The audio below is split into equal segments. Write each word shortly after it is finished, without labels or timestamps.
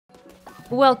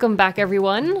Welcome back,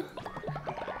 everyone,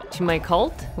 to my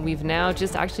cult. We've now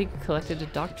just actually collected a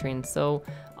doctrine, so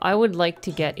I would like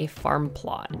to get a farm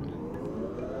plot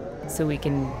so we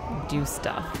can do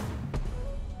stuff.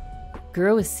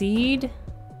 Grow a seed.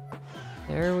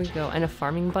 There we go. And a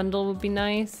farming bundle would be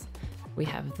nice. We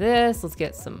have this. Let's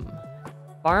get some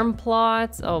farm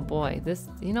plots. Oh boy, this,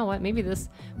 you know what? Maybe this,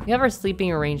 we have our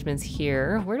sleeping arrangements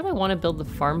here. Where do I want to build the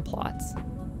farm plots?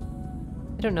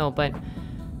 I don't know, but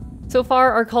so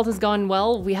far our cult has gone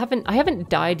well. I haven't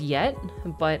died yet,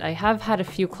 but I have had a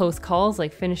few close calls,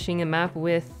 like finishing a map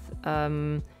with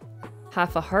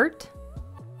half a heart.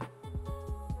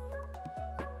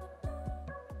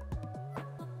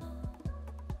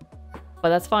 But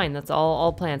that's fine, that's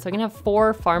all planned. So I can have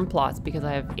 4 farm plots because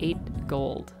I have 8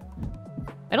 gold.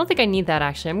 I don't think I need that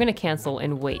actually. I'm gonna cancel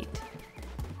and wait.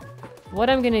 What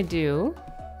I'm gonna do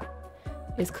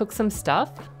is cook some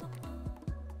stuff.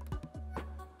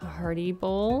 A hearty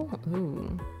bowl,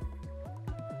 ooh.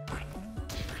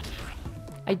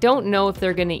 I don't know if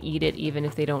they're gonna eat it even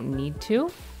if they don't need to.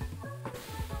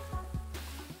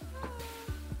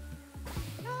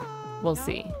 We'll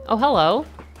see. Oh, hello.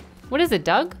 What is it,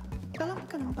 Doug?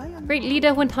 Great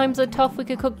leader, when times are tough, we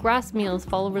could cook grass meals.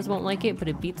 Followers won't like it, but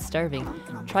it beats starving.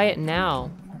 Try it now.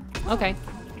 Okay.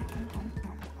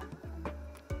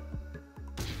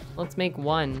 Let's make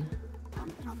 1.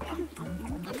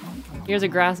 Here's a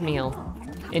grass meal.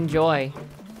 Enjoy.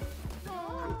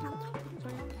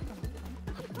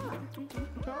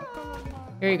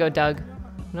 Here you go, Doug.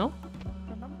 No?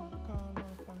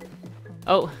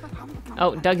 Oh.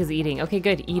 Oh, Doug is eating. Okay,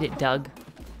 good. Eat it, Doug.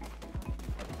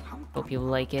 Hope you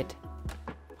like it.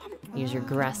 Here's your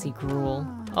grassy gruel.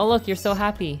 Oh look, you're so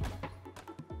happy.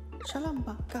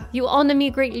 You honor me,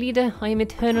 great leader. I am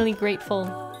eternally grateful.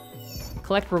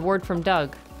 Collect reward from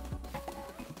Doug.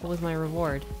 What was my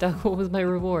reward? Doug, what was my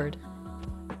reward?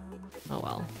 Oh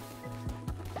well.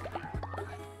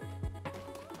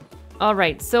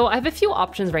 Alright, so I have a few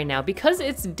options right now. Because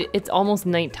it's almost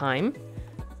nighttime,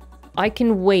 I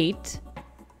can wait.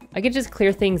 I could just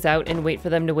clear things out and wait for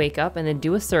them to wake up and then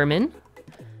do a sermon.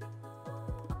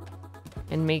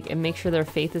 And make sure their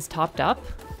faith is topped up.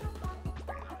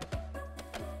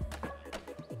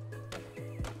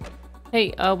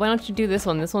 Hey, why don't you do this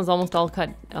one? This one's almost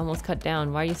cut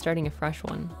down. Why are you starting a fresh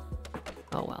one?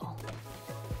 Oh well.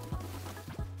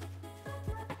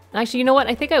 Actually, you know what?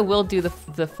 I think I will do the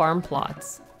farm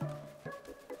plots.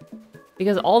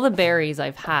 Because all the berries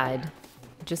I've had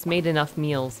just made enough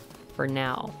meals for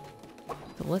now.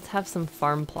 So let's have some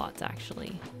farm plots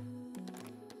actually.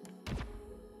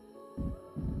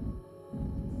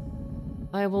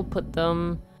 I will put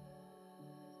them,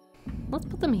 let's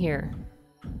put them here.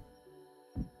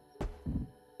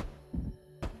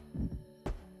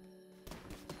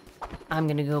 I'm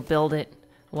gonna go build it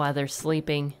while they're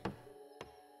sleeping.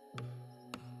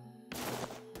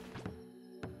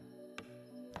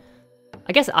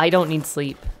 I guess I don't need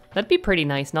sleep. That'd be pretty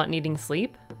nice, not needing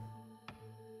sleep.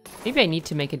 Maybe I need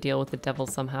to make a deal with the devil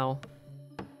somehow.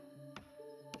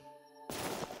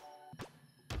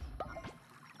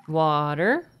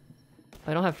 Water.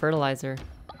 I don't have fertilizer.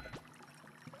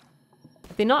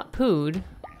 If they not pooed,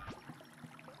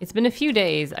 it's been a few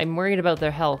days. I'm worried about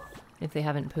their health if they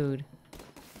haven't pooed.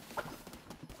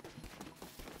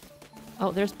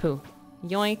 Oh, there's poo.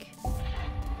 Yoink.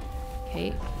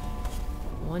 Okay.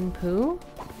 1 poo.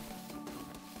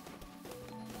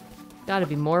 Gotta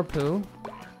be more poo.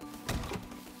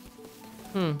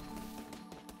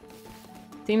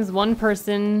 Seems one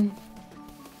person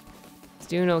is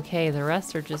doing okay. The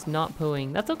rest are just not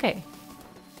pooing. That's okay.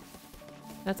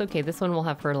 That's okay. This one will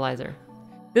have fertilizer.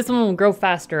 This one will grow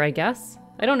faster, I guess.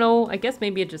 I don't know. I guess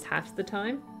maybe it just halves the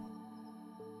time.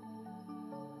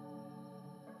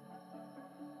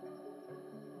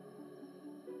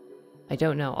 I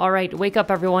don't know. All right, wake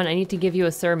up, everyone. I need to give you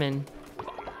a sermon.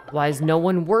 Why is no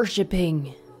one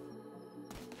worshipping?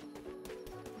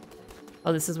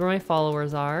 Oh, this is where my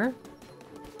followers are.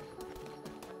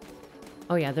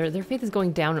 Oh yeah, their faith is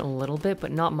going down a little bit,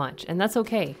 but not much. And that's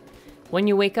okay. When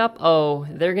you wake up, oh,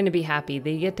 they're gonna be happy.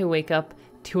 They get to wake up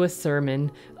to a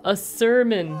sermon. A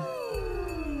sermon!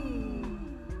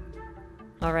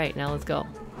 All right, now let's go.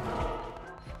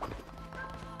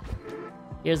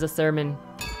 Here's a sermon.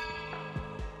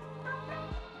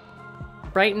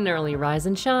 Bright and early, rise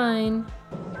and shine.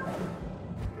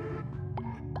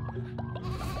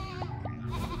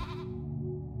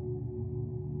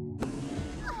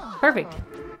 Perfect.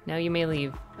 Now you may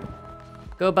leave.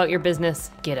 Go about your business.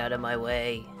 Get out of my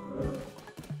way.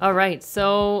 All right,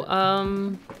 so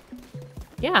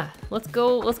yeah, let's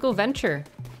go venture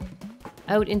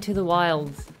out into the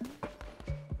wilds.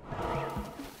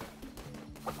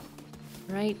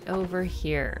 Right over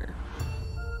here.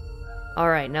 All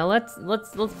right, now let's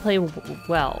play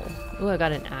well. Oh, I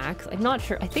got an axe. I'm not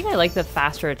sure. I think I like the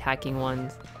faster attacking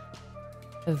ones.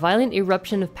 A violent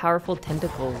eruption of powerful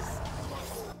tentacles.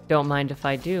 Don't mind if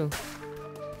I do.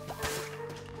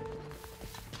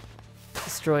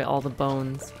 Destroy all the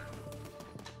bones.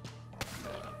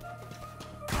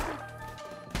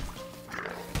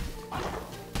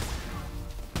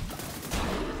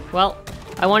 Well,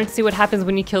 I wanted to see what happens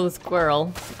when you kill the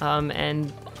squirrel,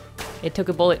 and it took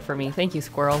a bullet for me. Thank you,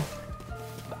 squirrel.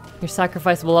 Your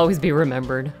sacrifice will always be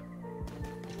remembered.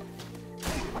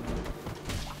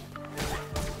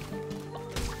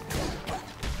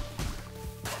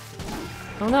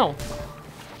 Oh no.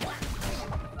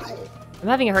 I'm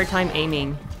having a hard time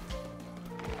aiming.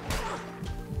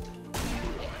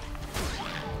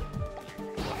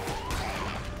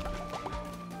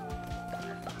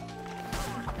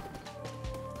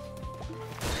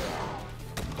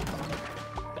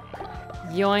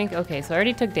 Yoink. Okay, so I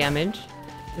already took damage.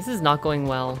 This is not going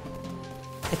well.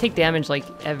 I take damage like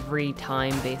every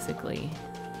time, basically.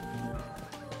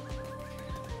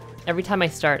 Every time I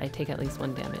start, I take at least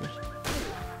 1 damage.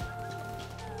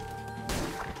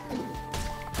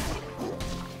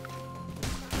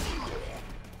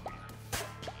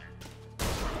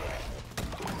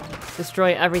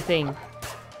 Destroy everything.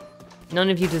 None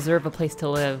of you deserve a place to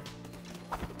live.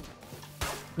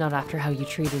 Not after how you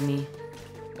treated me.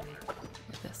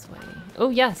 This way. Oh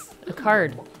yes, a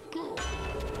card.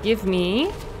 Give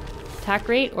me attack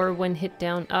rate or when hit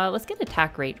down. Let's get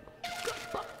attack rate.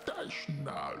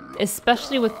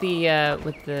 Especially with the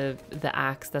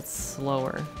axe that's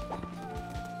slower.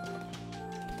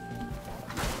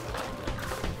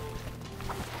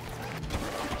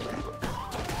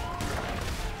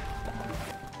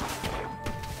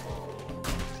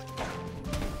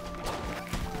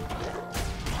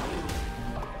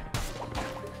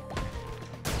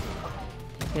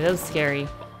 Okay, that was scary.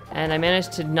 And I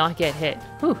managed to not get hit.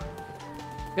 Whew.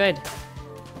 Good.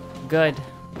 Good.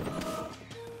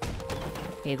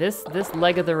 Okay, this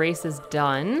leg of the race is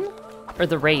done. Or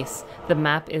the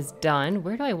map is done.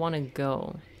 Where do I want to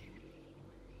go?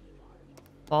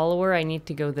 Follower, I need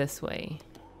to go this way.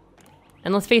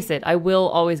 And let's face it, I will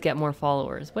always get more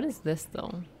followers. What is this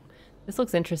though? This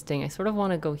looks interesting. I sort of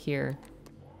want to go here.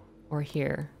 Or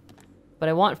here. But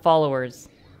I want followers.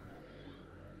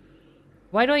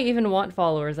 Why do I even want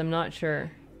followers? I'm not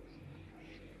sure.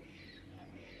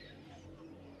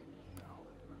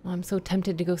 Oh, I'm so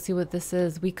tempted to go see what this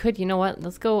is. We could, you know what?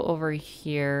 Let's go over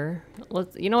here.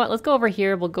 You know what? Let's go over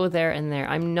here. We'll go there and there.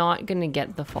 I'm not gonna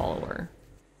get the follower.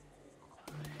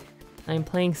 I'm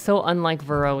playing so unlike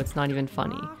Vero, it's not even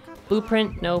funny.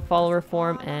 Blueprint, no follower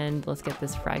form, and let's get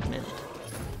this fragment.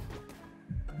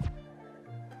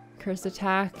 Cursed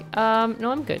attack.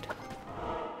 No, I'm good.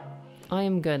 I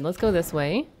am good. Let's go this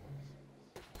way.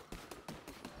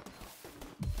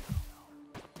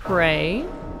 Pray.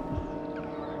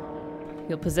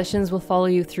 Your possessions will follow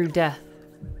you through death.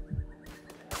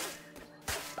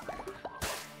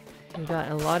 We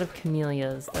got a lot of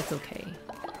camellias. That's okay.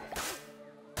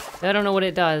 I don't know what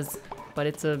it does, but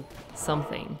it's a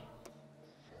something.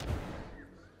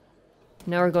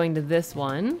 Now we're going to this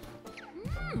one.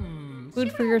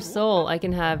 Food for your soul. I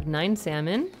can have 9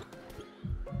 salmon.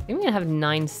 I think I'm gonna have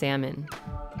 9 salmon.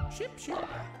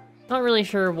 Not really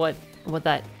sure what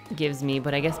that gives me,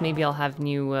 but I guess maybe I'll have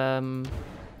new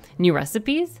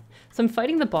recipes. So I'm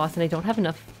fighting the boss and I don't have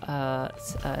enough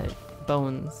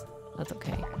bones. That's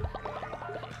okay.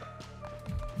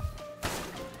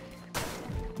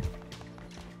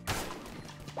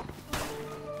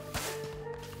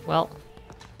 Well,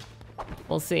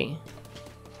 we'll see.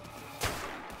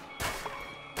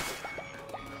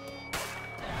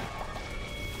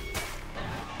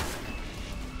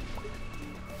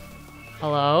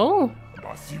 Hello?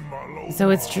 So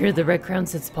it's true, the red crown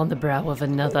sits upon the brow of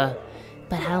another.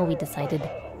 But how we decided?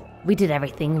 We did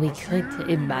everything we could.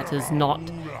 It matters not.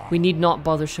 We need not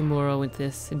bother Shimura with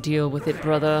this. Deal with it,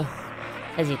 brother.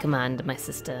 As you command, my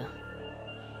sister.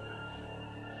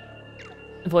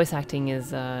 Voice acting is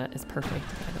perfect,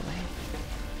 by the way.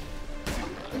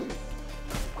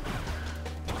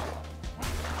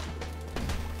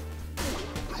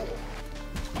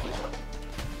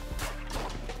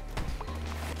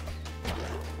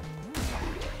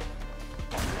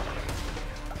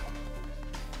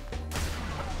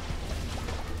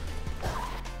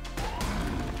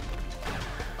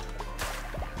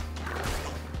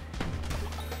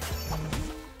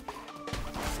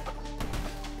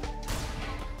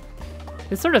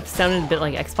 This sort of sounded a bit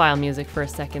like X-File music for a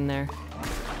second there.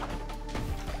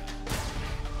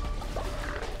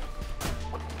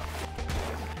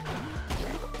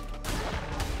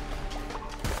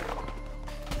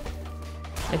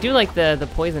 I do like the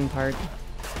poison part.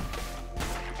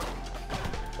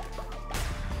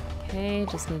 Okay,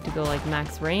 just need to go like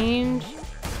max range.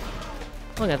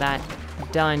 Look at that.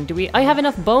 Done. Do we... I have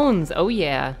enough bones! Oh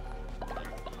yeah.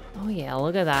 Oh yeah,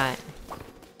 look at that.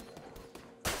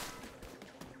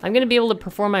 I'm gonna be able to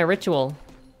perform my ritual.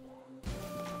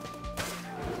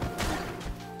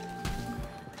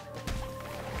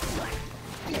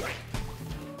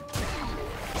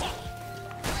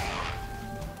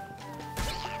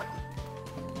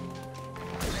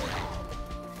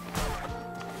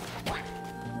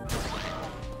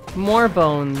 More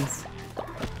bones.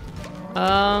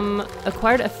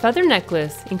 Acquired a feather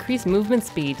necklace. Increased movement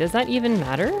speed. Does that even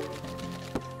matter?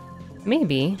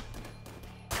 Maybe.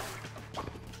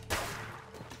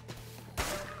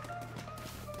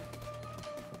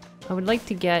 I would like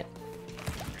to get...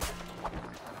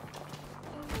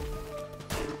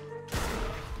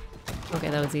 Okay,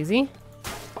 that was easy.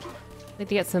 I'd like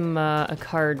to get some, a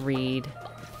card read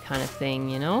kind of thing,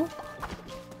 you know?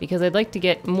 Because I'd like to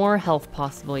get more health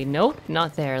possibly. Nope,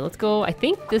 not there. Let's go. I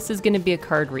think this is going to be a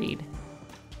card read.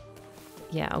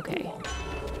 Yeah, okay.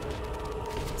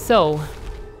 So.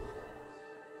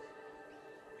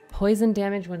 Poison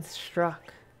damage when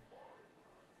struck.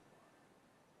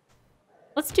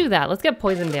 Let's do that. Let's get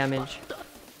poison damage.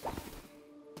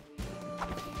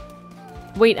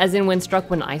 Wait, as in when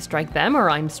struck when I strike them or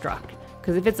I'm struck?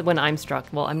 Because if it's when I'm struck,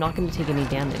 well, I'm not going to take any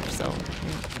damage, so...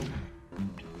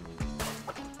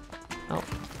 Oh.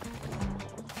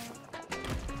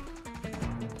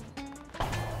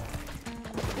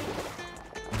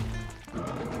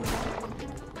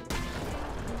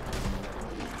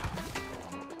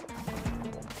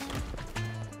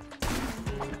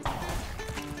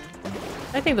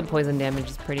 I think the poison damage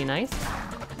is pretty nice.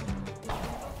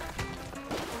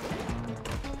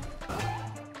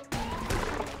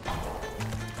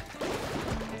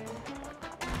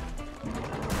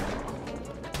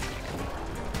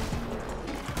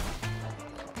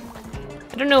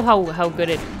 I don't know how good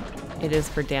it is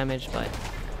for damage, but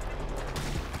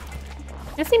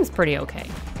it seems pretty okay.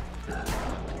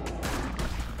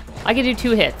 I can do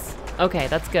 2 hits. Okay,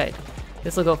 that's good.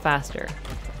 This will go faster.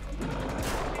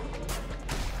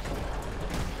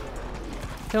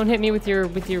 Don't hit me with your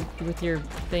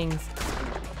things.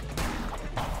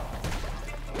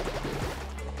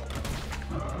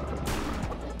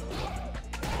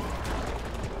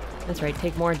 That's right,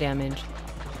 take more damage.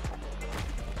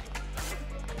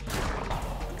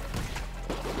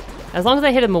 As long as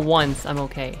I hit him once, I'm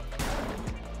okay.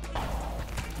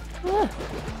 Ah.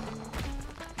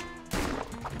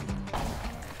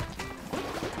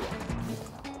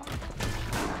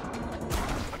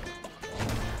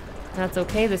 That's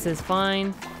okay, this is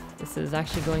fine. This is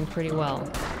actually going pretty well.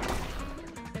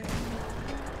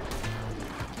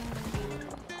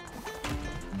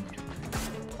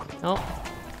 Oh.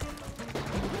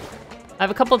 I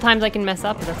have a couple of times I can mess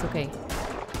up, but that's okay.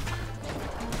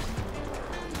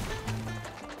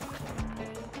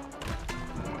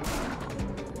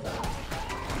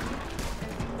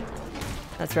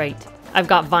 That's right. I've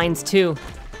got vines too.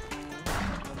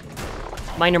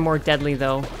 Mine are more deadly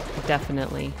though,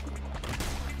 definitely.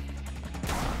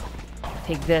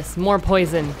 Take this, more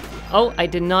poison. Oh, I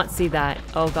did not see that.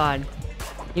 Oh god.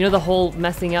 You know the whole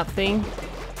messing up thing?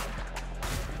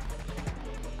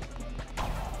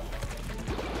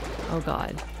 Oh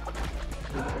god.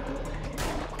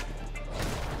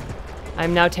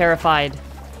 I'm now terrified.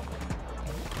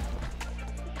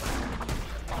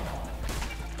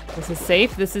 This is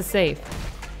safe, this is safe.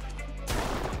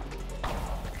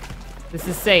 This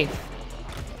is safe.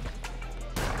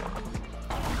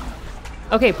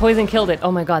 Okay, poison killed it.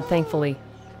 Oh my god, thankfully.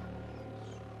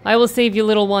 I will save you,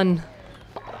 little one.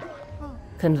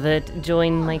 Convert,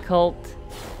 join my cult.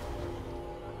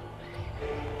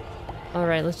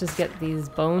 Alright, let's just get these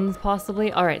bones,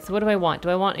 possibly. Alright, so what do I want? Do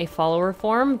I want a follower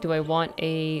form? Do I want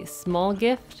a small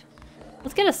gift?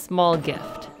 Let's get a small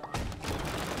gift.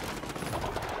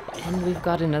 And we've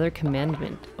got another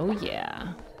commandment. Oh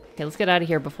yeah. Okay, let's get out of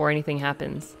here before anything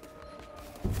happens.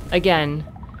 Again,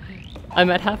 I'm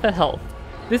at half a health.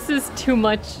 This is too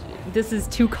much. This is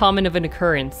too common of an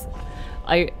occurrence.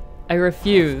 I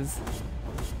refuse.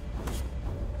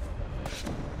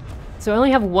 So I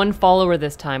only have 1 follower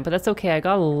this time, but that's okay. I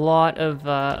got a lot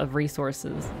of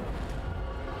resources.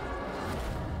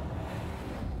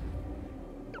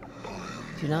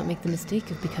 Do not make the mistake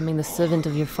of becoming the servant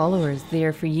of your followers. They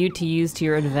are for you to use to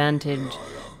your advantage.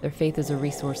 Their faith is a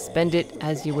resource. Spend it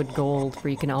as you would gold, for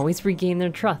you can always regain their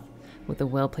trust with a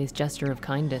well-placed gesture of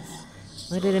kindness.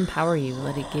 Let it empower you.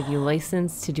 Let it give you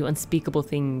license to do unspeakable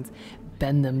things.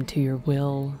 Bend them to your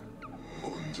will.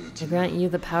 I grant you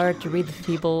the power to read the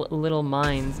feeble little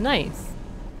minds. Nice.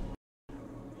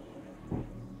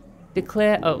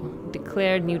 Declare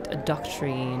Newt a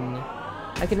doctrine.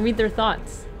 I can read their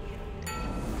thoughts.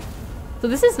 So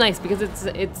this is nice because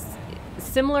it's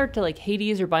similar to like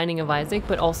Hades or Binding of Isaac,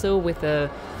 but also with a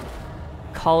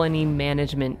colony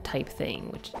management type thing,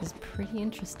 which is pretty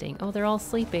interesting. Oh, they're all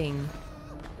sleeping.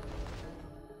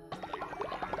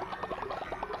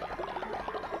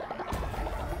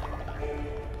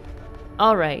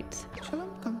 All right.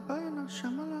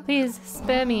 Please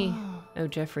spare me. Oh,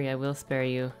 Jeffrey, I will spare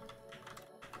you.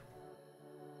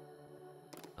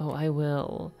 Oh, I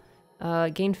will.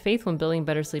 Gain faith when building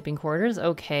better sleeping quarters.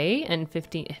 Okay, and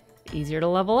 15 easier to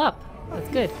level up. That's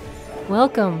good.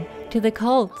 Welcome to the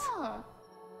cult.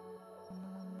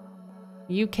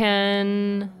 You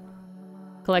can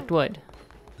collect wood.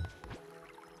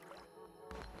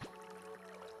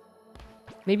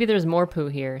 Maybe there's more poo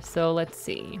here, so let's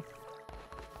see.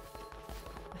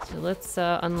 So let's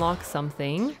unlock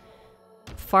something.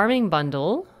 Farming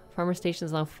bundle. Farmer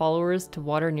stations allow followers to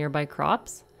water nearby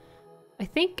crops. I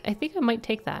think I might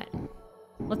take that.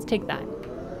 Let's take that.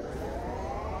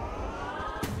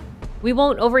 We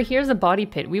won't, over here's a body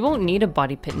pit. We won't need a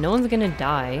body pit. No one's gonna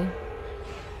die.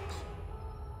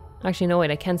 Actually, no, wait,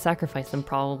 I can sacrifice them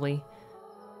probably.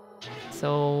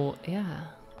 So, yeah.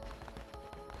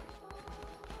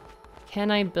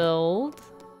 Can I build?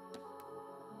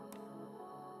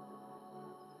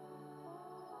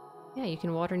 Yeah, you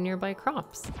can water nearby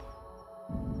crops.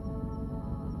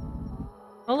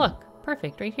 Oh, look.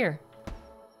 Perfect, right here.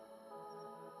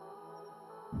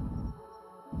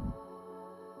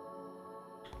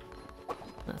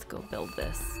 Let's go build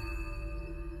this.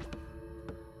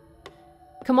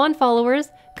 Come on, followers.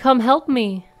 Come help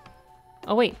me.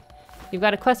 Oh, wait. You've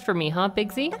got a quest for me, huh,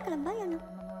 Bigsy?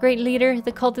 Great leader,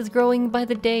 the cult is growing by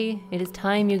the day. It is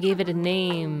time you gave it a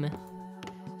name.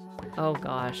 Oh,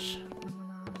 gosh.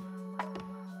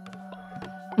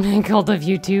 Cult of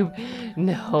YouTube?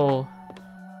 No.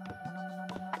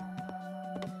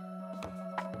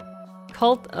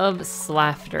 Cult of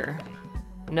Slafter.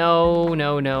 No,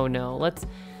 no, no, no. Let's...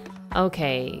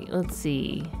 Okay, let's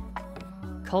see.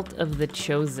 Cult of the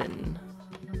Chosen.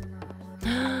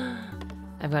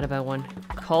 I've got about one.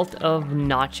 Cult of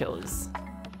Nachos.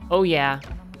 Oh, yeah.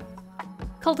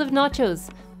 Cult of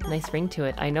Nachos. Nice ring to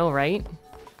it. I know, right?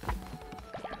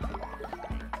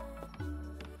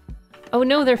 Oh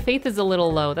no, their faith is a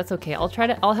little low. That's okay.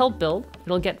 I'll help build.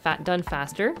 It'll get done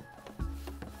faster.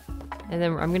 And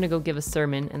then I'm gonna go give a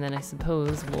sermon, and then I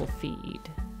suppose we'll feed.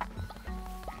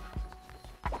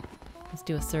 Let's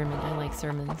do a sermon. I like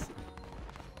sermons.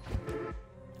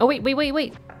 Oh, wait, wait, wait,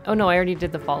 wait. Oh no, I already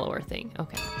did the follower thing.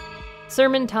 Okay.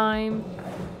 Sermon time.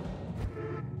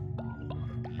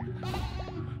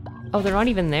 Oh, they're not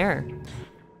even there.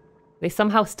 They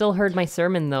somehow still heard my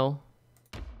sermon, though.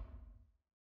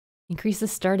 Increase the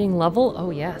starting level?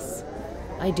 Oh, yes.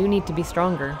 I do need to be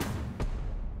stronger.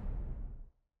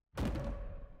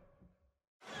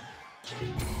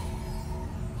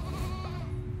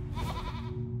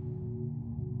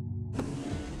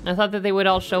 I thought that they would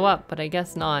all show up, but I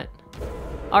guess not.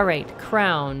 All right,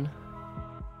 crown.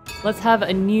 Let's have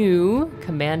a new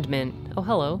commandment. Oh,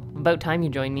 hello. About time you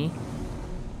joined me.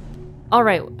 All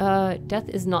right, death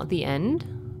is not the end.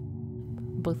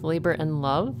 Both labor and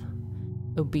love.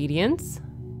 Obedience.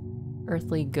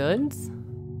 Earthly goods.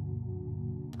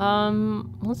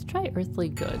 Let's try earthly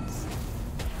goods.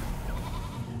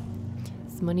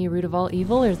 Is money root of all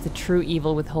evil, or is the true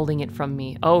evil withholding it from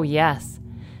me? Oh, yes.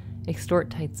 Extort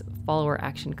types follower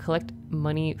action. Collect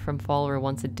money from follower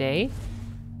once a day.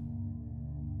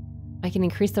 I can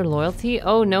increase their loyalty?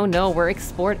 Oh, no, no, we're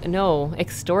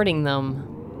extorting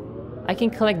them. I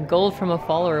can collect gold from a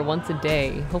follower once a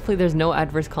day. Hopefully there's no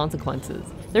adverse consequences.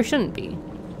 There shouldn't be.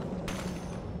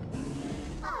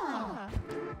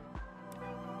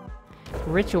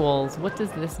 Rituals, what does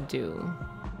this do?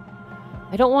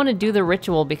 I don't want to do the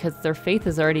ritual because their faith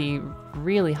is already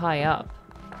really high up.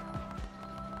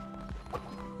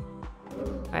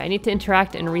 Alright, I need to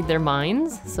interact and read their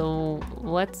minds, so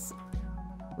let's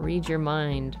read your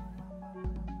mind.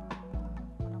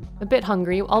 A bit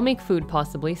hungry. I'll make food,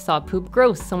 possibly. Saw poop.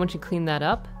 Gross. Someone should clean that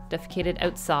up. Defecated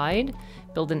outside.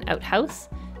 Build an outhouse.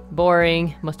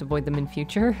 Boring. Must avoid them in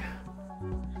future.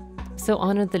 So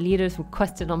honored the leaders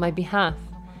requested on my behalf.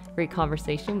 Great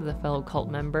conversation with a fellow cult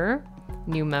member.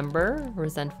 New member.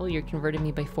 Resentful. You're converting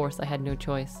me by force. I had no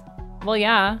choice. Well,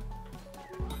 yeah.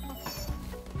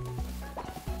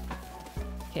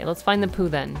 Okay, let's find the poo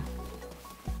then.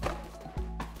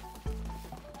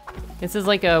 This is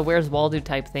like a Where's Waldo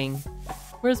type thing.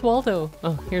 Where's Waldo?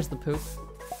 Oh, here's the poop.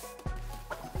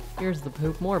 Here's the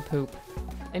poop, more poop.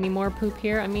 Any more poop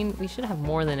here? I mean, we should have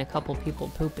more than a couple people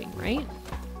pooping, right?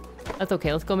 That's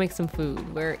okay, let's go make some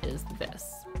food. Where is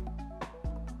this?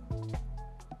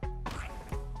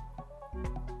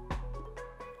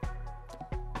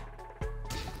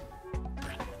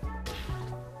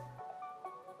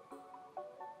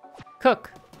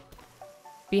 Cook.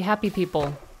 Be happy,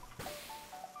 people.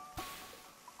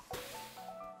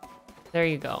 There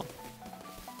you go.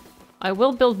 I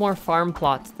will build more farm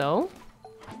plots, though.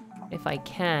 If I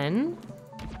can.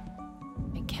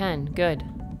 I can. Good.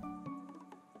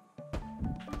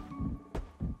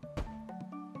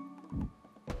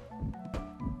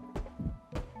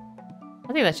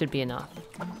 I think that should be enough.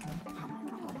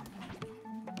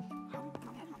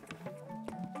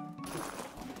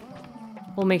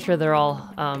 We'll make sure they're all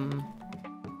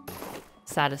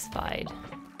satisfied.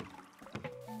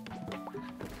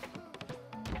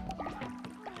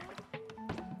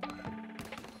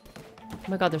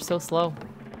 Oh my god, they're so slow.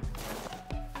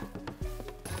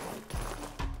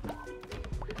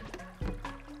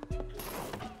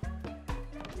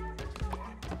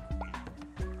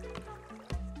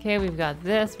 Okay, we've got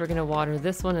this. We're gonna water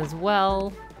this one as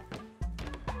well.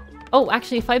 Oh,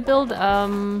 actually, if I build,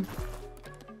 yeah,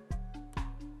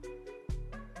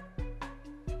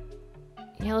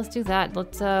 let's do that.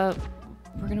 Let's, we're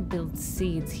gonna build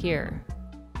seeds here.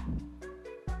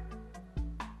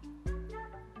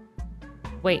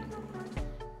 Wait,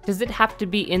 does it have to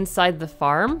be inside the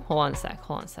farm? Hold on a sec,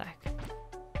 hold on a sec.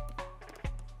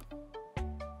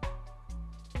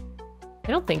 I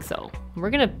don't think so.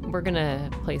 We're gonna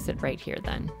place it right here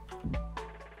then.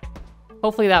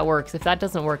 Hopefully that works. If that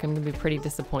doesn't work, I'm gonna be pretty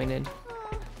disappointed.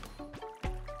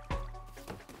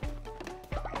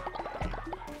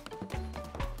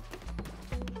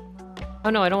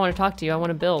 Oh no, I don't want to talk to you. I want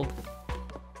to build.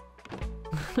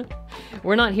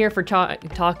 We're not here for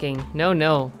talking. No,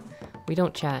 no. We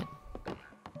don't chat.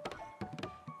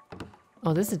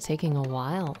 Oh, this is taking a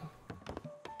while.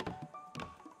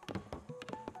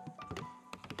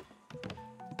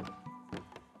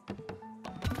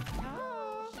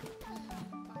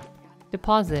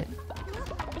 Deposit.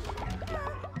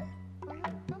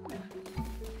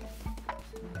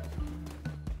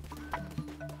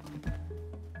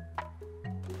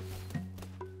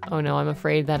 Oh no, I'm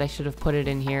afraid that I should have put it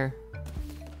in here.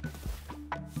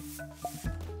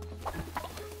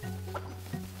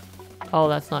 Oh,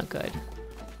 that's not good.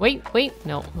 Wait, wait,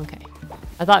 no, okay.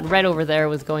 I thought red over there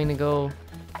was going to go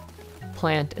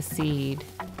plant a seed.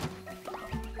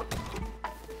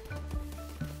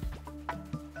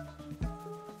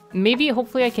 Maybe,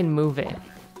 hopefully I can move it.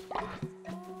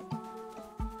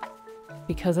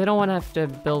 Because I don't want to have to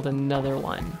build another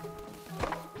one.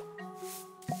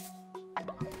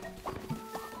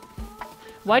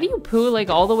 Why do you poo like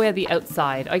all the way at the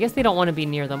outside? I guess they don't want to be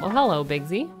near them. Oh, hello,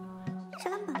 Bigsy.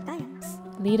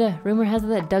 Lita, rumor has it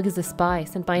that Doug is a spy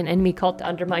sent by an enemy cult to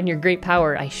undermine your great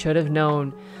power. I should have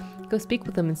known. Go speak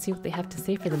with them and see what they have to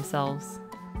say for themselves.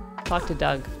 Talk to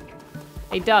Doug.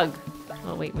 Hey, Doug.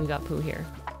 Oh, wait, we got poo here.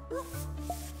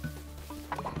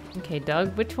 Okay,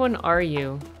 Doug, which one are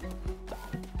you?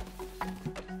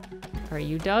 Are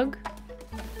you Doug?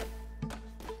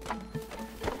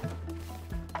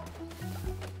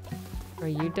 Are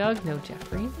you Doug? No,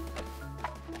 Jeffrey.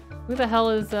 Who the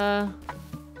hell is,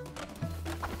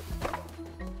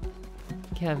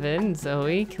 Kevin,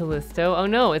 Zoe, Callisto? Oh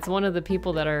no, it's one of the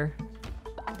people that are...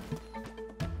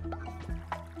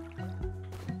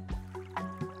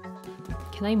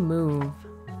 Can I move?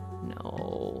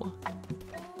 No.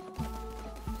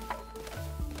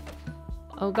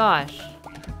 Oh gosh.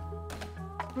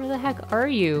 Where the heck are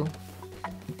you?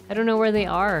 I don't know where they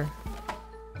are.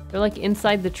 They're like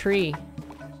inside the tree.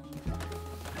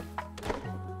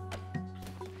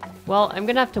 Well, I'm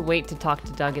gonna have to wait to talk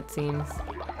to Doug, it seems.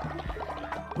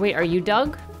 Wait, are you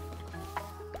Doug?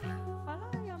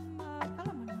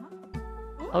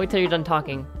 I'll wait till you're done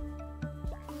talking.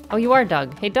 Oh, you are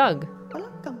Doug. Hey, Doug.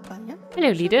 Hello,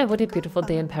 Lita. What a beautiful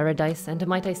day in paradise. And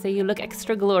might I say you look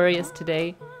extra glorious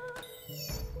today.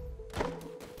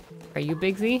 Are you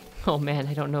Bigsy? Oh man,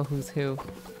 I don't know who's who.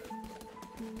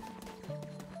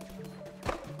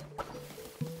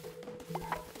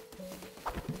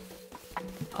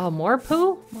 Oh, more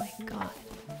poo? Oh my god.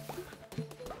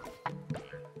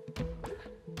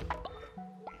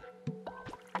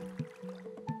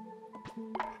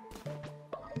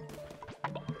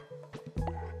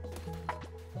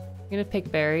 I'm gonna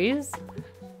pick berries.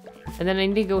 And then I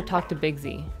need to go talk to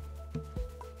Bigsy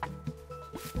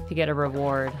to get a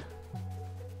reward.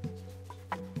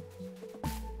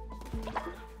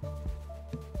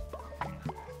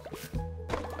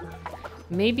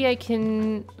 Maybe I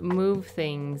can move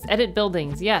things. Edit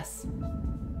buildings, yes.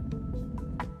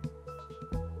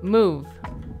 Move.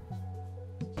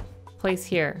 Place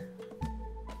here.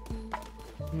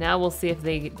 Now we'll see if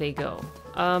they go.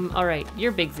 Alright,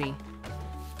 you're Bigsy.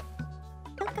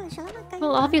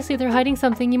 Well, obviously they're hiding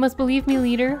something. You must believe me,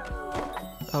 leader.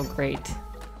 Oh, great.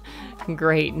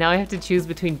 Great. Now I have to choose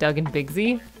between Doug and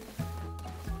Bigsy?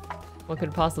 What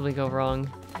could possibly go wrong?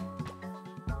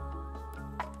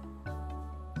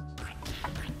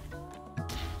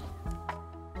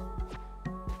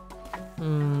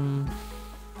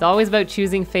 It's always about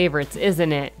choosing favorites,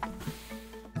 isn't it?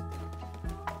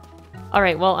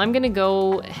 Alright, well, I'm gonna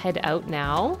go head out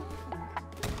now.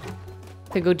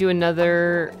 To go do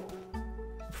another...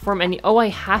 Perform any... Oh, I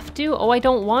have to? Oh, I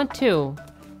don't want to.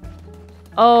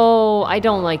 Oh, I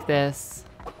don't like this.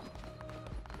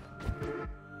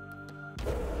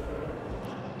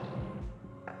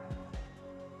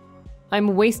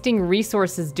 I'm wasting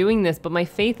resources doing this, but my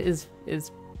faith is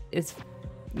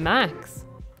max.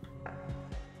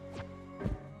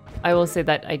 I will say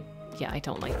that I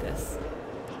don't like this.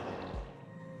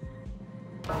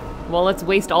 Well, let's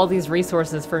waste all these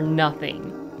resources for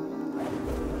nothing.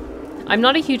 I'm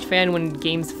not a huge fan when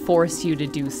games force you to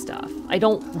do stuff. I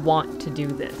don't want to do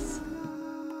this.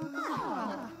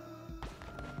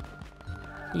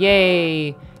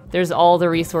 Yay! There's all the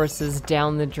resources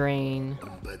down the drain.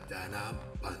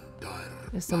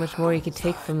 There's so much more you could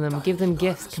take from them. Give them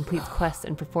gifts, complete quests,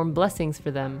 and perform blessings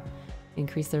for them.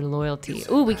 Increase their loyalty.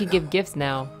 Ooh, we could give gifts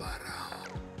now.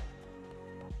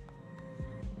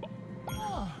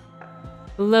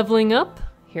 Leveling up?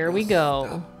 Here we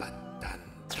go.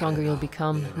 Stronger you'll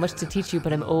become. Much to teach you,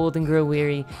 but I'm old and grow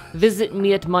weary. Visit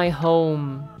me at my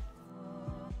home.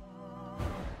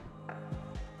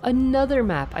 Another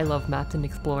map. I love maps and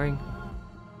exploring.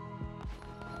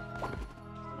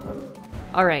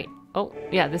 Alright. Oh,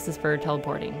 yeah, this is for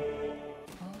teleporting.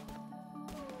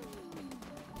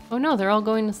 Oh no, they're all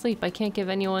going to sleep. I can't give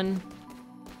anyone...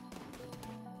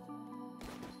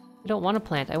 I don't want to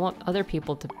plant. I want other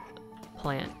people to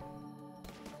plant.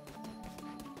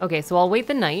 Okay, so I'll wait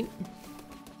the night.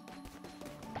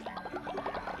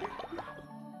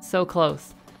 So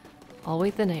close. I'll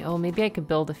wait the night. Oh, maybe I could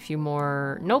build a few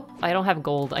more... Nope, I don't have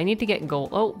gold. I need to get gold.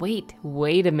 Oh,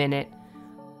 wait a minute.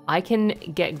 I can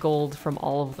get gold from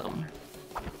all of them.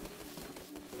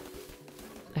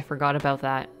 I forgot about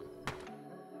that.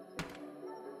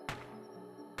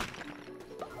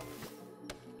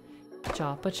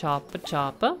 Choppa, choppa,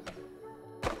 choppa.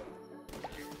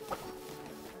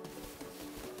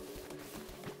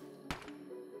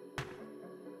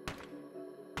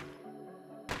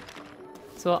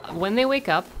 So when they wake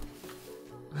up,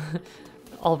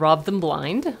 I'll rob them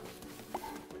blind.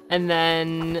 And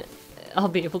then I'll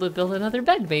be able to build another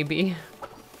bed, maybe.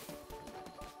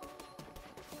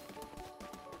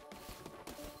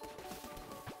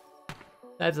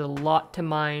 That's a lot to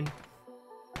mine.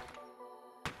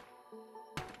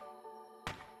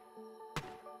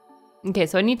 Okay,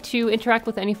 so I need to interact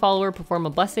with any follower, perform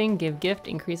a blessing, give gift,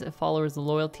 increase a follower's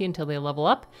loyalty until they level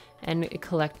up, and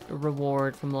collect a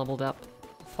reward from leveled up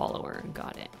follower.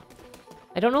 Got it.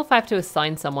 I don't know if I have to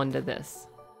assign someone to this.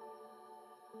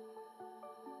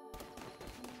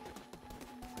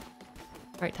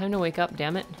 Alright, time to wake up,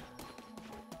 damn it.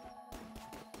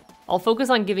 I'll focus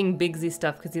on giving Bigsy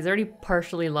stuff because he's already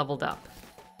partially leveled up.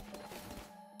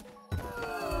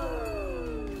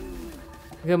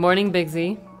 Good morning,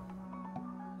 Bigsy.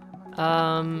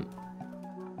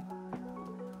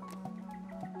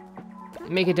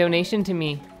 Make a donation to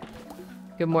me.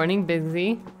 Good morning,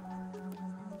 Bigsy.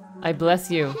 I bless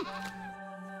you.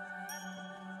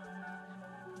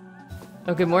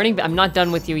 Oh, good morning. I'm not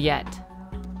done with you yet.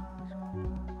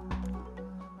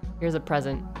 Here's a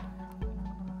present.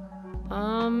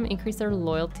 Increase their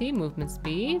loyalty, movement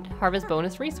speed, harvest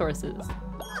bonus resources.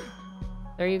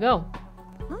 There you go.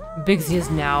 Bigsy is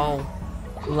now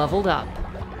leveled up.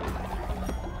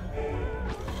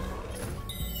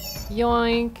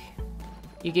 Yoink.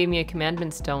 You gave me a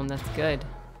commandment stone, that's good.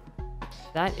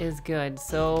 That is good.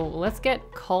 So let's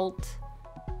get cult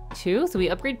 2. So we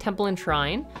upgrade temple and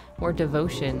shrine. More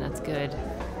devotion, that's good.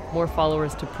 More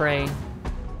followers to pray.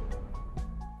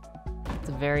 That's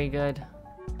very good.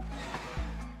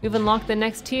 We've unlocked the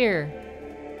next tier.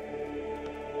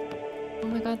 Oh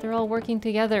my god, they're all working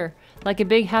together. Like a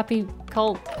big happy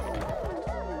cult.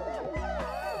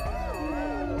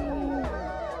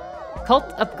 Cult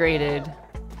upgraded.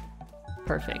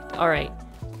 Perfect. Alright.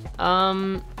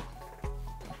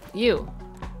 You.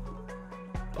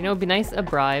 You know what would be nice? A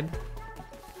bribe.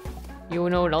 You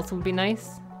know what else would be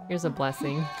nice? Here's a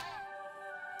blessing.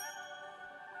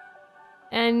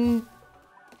 And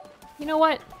you know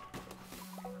what?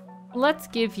 Let's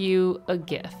give you a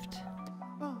gift.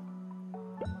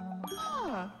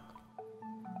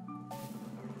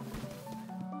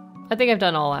 I think I've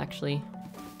done all, actually.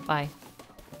 Bye.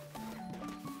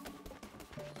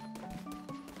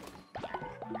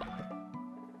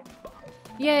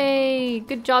 Yay!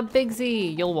 Good job,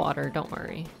 Bigsy! You'll water, don't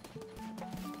worry.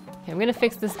 Okay, I'm gonna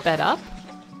fix this bed up.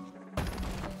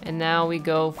 And now we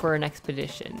go for an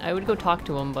expedition. I would go talk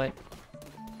to him, but...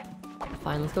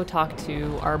 Fine, let's go talk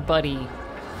to our buddy.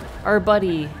 Our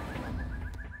buddy!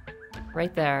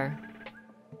 Right there.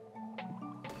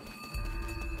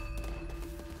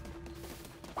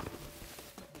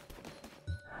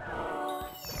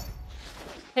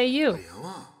 Hey, you!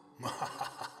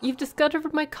 You've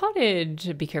discovered my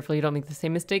cottage! Be careful you don't make the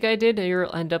same mistake I did, or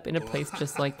you'll end up in a place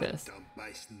just like this.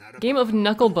 Game of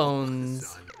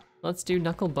Knucklebones. Let's do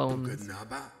Knucklebones.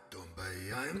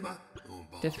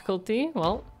 Difficulty?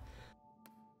 Well,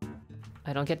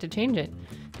 I don't get to change it.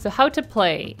 So how to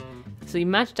play. So you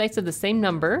match dice of the same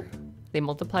number. They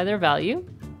multiply their value.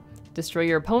 Destroy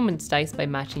your opponent's dice by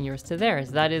matching yours to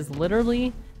theirs. That is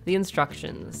literally the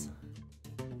instructions.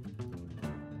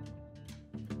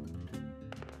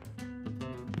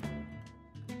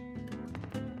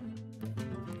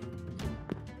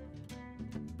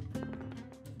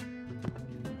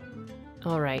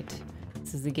 All right,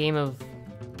 this is a game of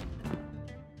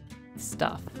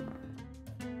stuff.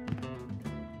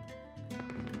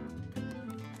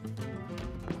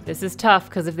 This is tough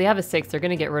because if they have a 6, they're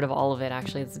gonna get rid of all of it.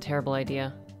 Actually, it's a terrible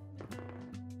idea.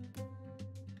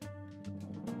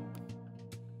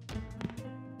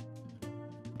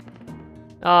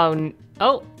 Oh,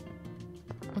 oh,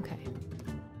 okay.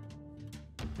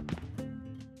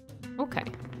 Okay.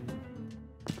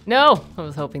 No, I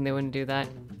was hoping they wouldn't do that.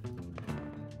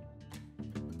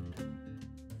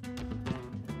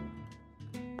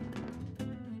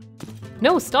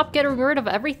 No, stop getting rid of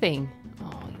everything.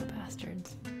 Oh, you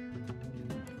bastards.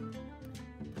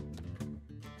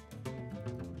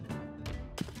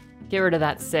 Get rid of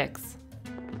that 6.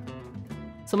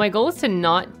 So my goal is to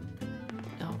not...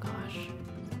 Oh, gosh.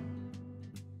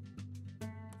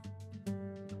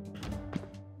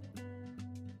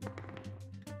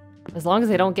 As long as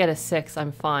they don't get a 6,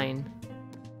 I'm fine.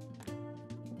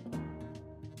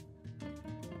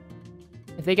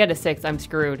 If they get a 6, I'm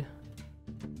screwed.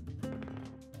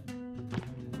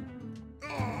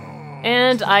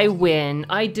 And I win.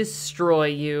 I destroy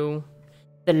you.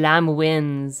 The lamb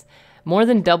wins. More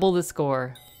than double the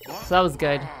score. So that was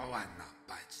good.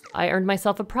 I earned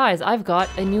myself a prize. I've got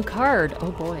a new card. Oh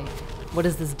boy. What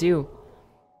does this do?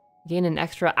 Gain an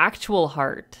extra actual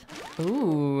heart.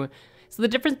 Ooh. So the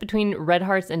difference between red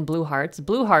hearts and blue hearts.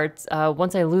 Blue hearts,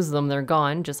 once I lose them, they're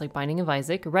gone, just like Binding of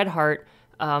Isaac. Red heart,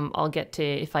 I'll get to,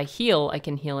 if I heal, I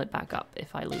can heal it back up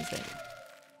if I lose it.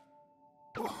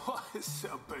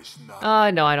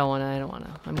 No, I don't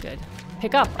wanna. I'm good.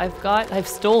 Pick up. I've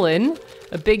stolen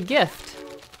a big gift.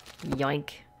 Yoink.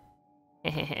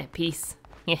 Peace.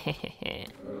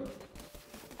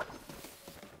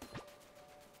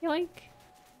 Yoink.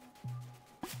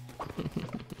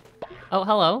 Oh,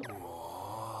 hello.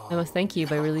 I must thank you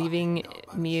by relieving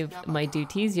me of my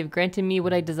duties. You've granted me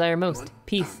what I desire most.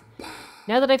 Peace.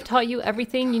 Now that I've taught you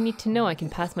everything you need to know, I can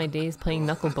pass my days playing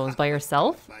Knucklebones by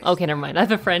yourself? Okay, never mind. I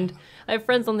have a friend. I have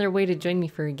friends on their way to join me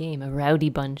for a game. A rowdy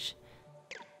bunch.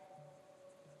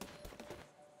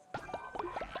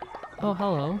 Oh,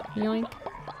 hello. Yoink.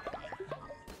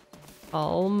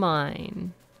 All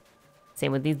mine.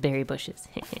 Same with these berry bushes.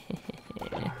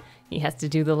 He has to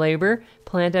do the labor,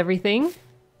 plant everything,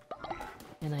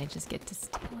 and I just get to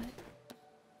steal it.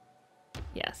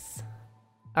 Yes.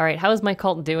 All right, how is my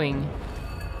cult doing?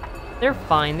 They're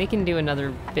fine. They can do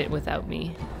another bit without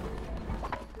me.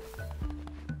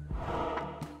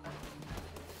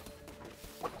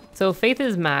 So faith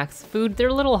is max. Food, they're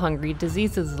a little hungry.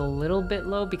 Disease is a little bit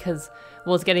low because,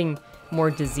 well, it's getting more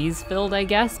disease filled, I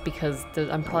guess, because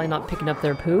I'm probably not picking up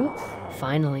their poo.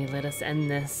 Finally, let us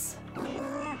end this.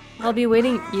 I'll be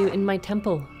awaiting you in my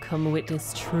temple. Come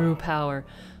witness true power.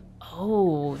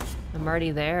 Oh, I'm already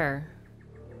there.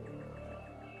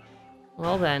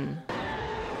 Well then.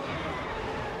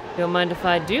 Don't mind if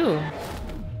I do.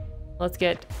 Let's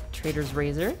get Trader's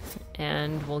Razor,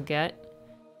 and we'll get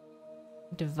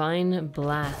Divine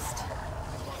Blast.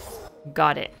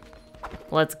 Got it.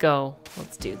 Let's go.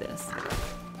 Let's do this.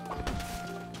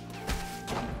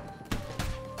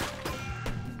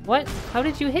 What? How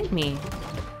did you hit me?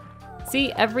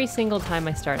 See, every single time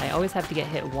I start, I always have to get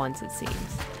hit once, it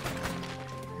seems.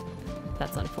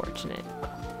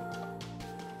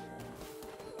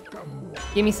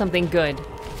 Give me something good.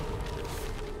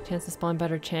 Chance to spawn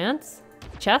better chance?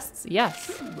 Chests?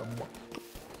 Yes.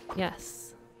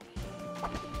 Yes.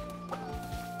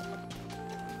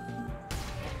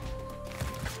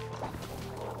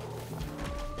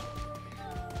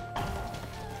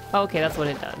 Oh, okay, that's what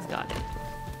it does. Got it.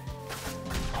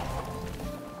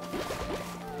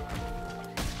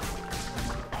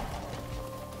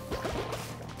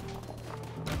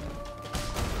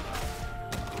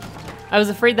 I was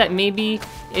afraid that maybe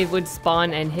it would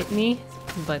spawn and hit me,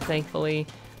 but thankfully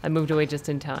I moved away just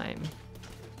in time.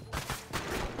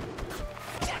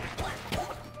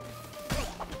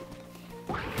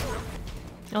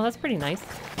 Oh, that's pretty nice.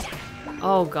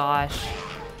 Oh gosh.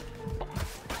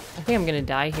 I think I'm gonna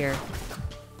die here.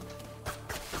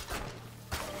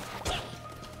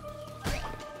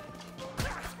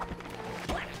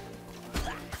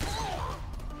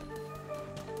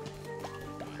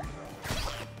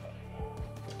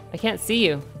 I can't see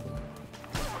you.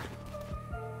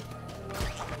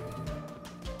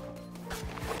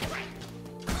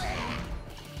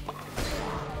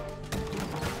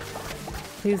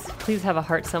 Please have a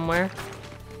heart somewhere.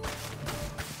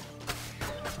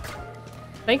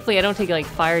 Thankfully, I don't take like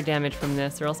fire damage from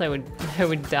this, or else I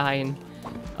would die. And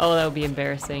oh, that would be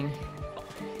embarrassing.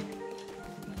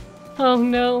 Oh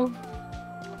no.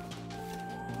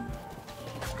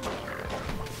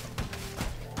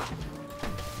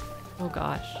 Oh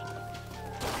gosh.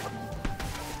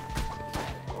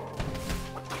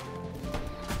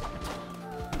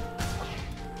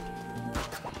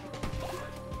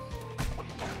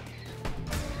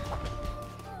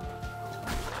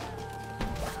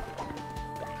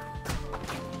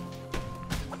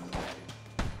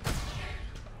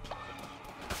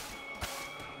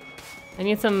 I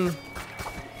need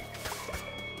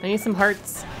some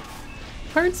hearts.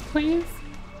 Hearts, please.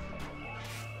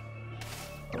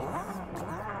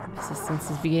 Resistance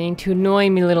is beginning to annoy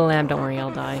me, little lamb. Don't worry,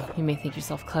 I'll die. You may think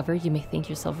yourself clever. You may think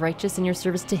yourself righteous in your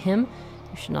service to him.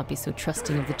 You should not be so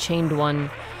trusting of the chained one.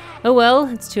 Oh well,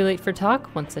 it's too late for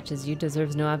talk. One such as you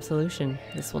deserves no absolution.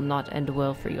 This will not end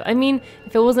well for you. I mean,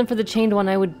 if it wasn't for the chained one,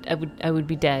 I would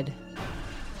be dead.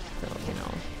 So, you know.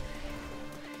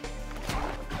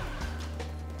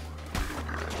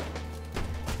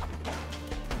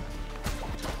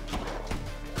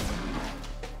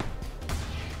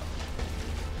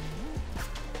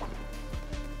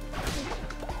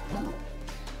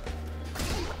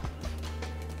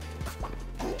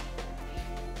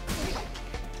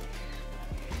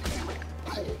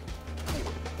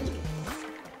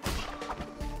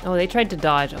 Oh, they tried to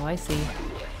dodge. Oh, I see.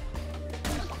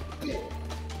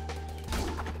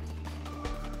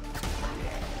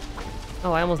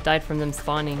 Oh, I almost died from them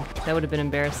spawning. That would have been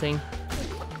embarrassing.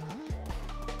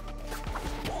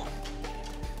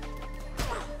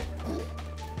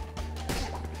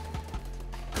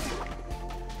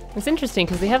 It's interesting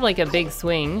because they have like a big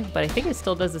swing, but I think it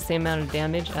still does the same amount of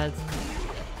damage as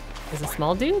a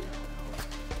small dude.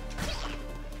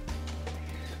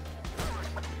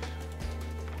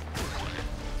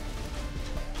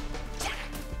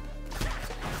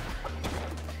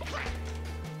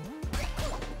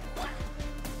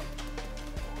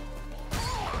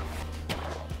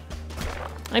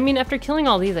 I mean, after killing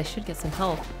all these, I should get some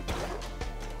health.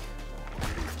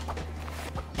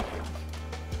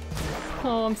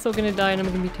 Oh, I'm still gonna die and I'm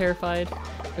gonna be terrified.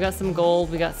 We got some gold,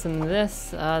 we got some of this.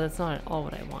 That's not at all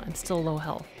what I want. I'm still low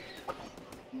health.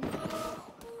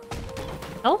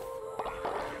 Health?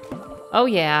 Oh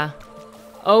yeah.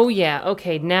 Oh yeah,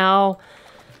 okay, now...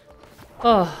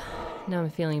 Oh, now I'm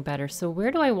feeling better. So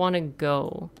where do I want to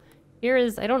go? Here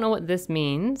is... I don't know what this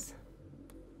means.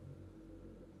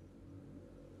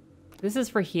 This is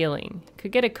for healing.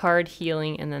 Could get a card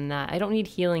healing and then that. I don't need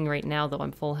healing right now though,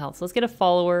 I'm full health. So let's get a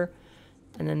follower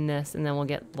and then this and then we'll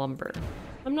get lumber.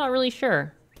 I'm not really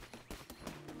sure.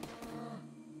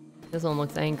 This one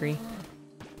looks angry.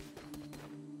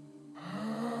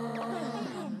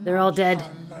 They're all dead.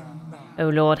 Oh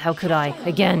Lord, how could I?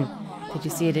 Again! Did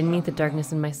you see it in me, the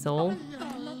darkness in my soul?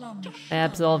 I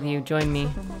absolve you, join me.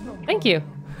 Thank you,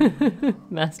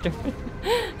 Master.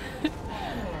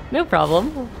 No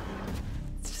problem.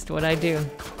 What I do.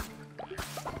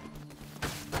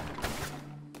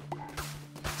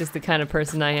 Just the kind of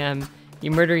person I am.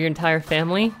 You murder your entire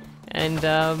family, and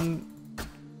I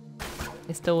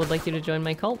still would like you to join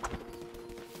my cult.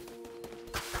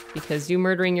 Because you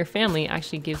murdering your family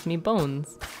actually gives me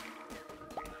bones.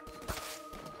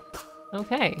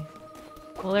 Okay.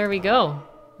 Well, there we go.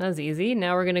 That was easy.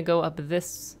 Now we're gonna go up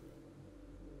this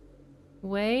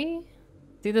way.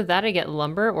 It's either that I get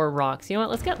lumber or rocks. You know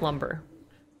what? Let's get lumber.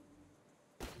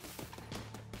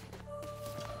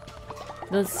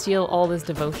 Let's steal all this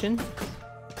devotion.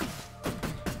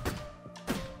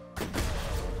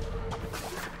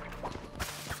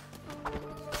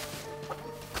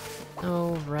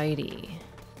 Alrighty.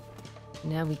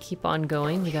 Now we keep on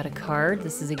going. We got a card.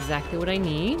 This is exactly what I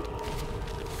need.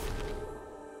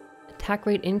 Attack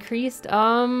rate increased.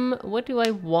 What do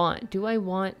I want? Do I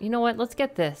want... You know what? Let's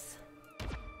get this.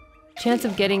 Chance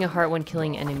of getting a heart when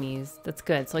killing enemies. That's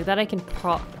good. So like that I can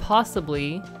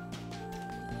possibly...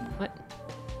 What?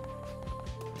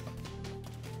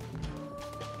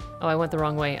 Oh, I went the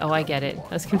wrong way. Oh, I get it.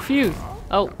 I was confused.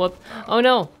 Oh, whoop. Oh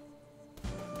no.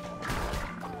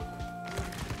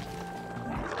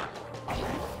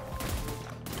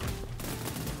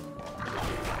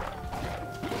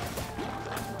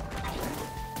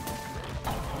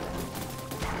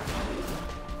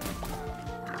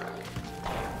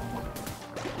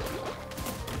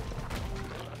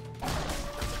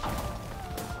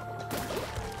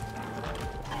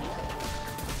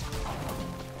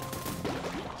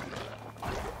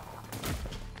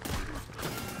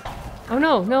 Oh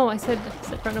no, no, I said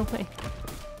run away.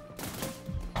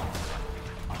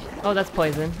 Oh, that's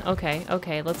poison. Okay,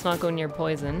 okay, let's not go near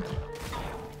poison.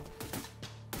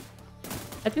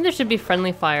 I think there should be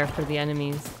friendly fire for the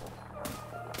enemies.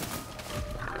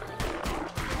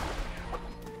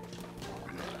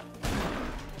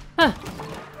 Huh.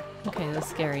 Okay, that's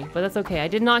scary, but that's okay. I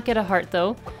did not get a heart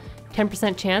though.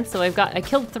 10% chance, so I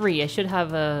killed 3. I should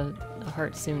have a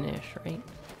heart soonish, right?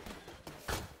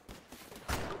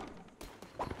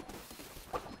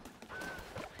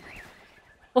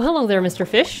 Well, hello there, Mr.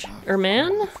 Fish.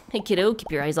 Man. Hey, kiddo,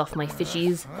 keep your eyes off my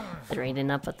fishies. There ain't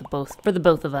enough for the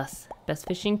both of us. Best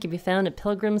fishing can be found at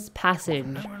Pilgrim's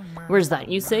Passage. Where's that,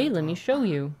 you say? Let me show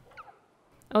you.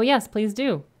 Oh, yes, please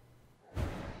do.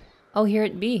 Oh, here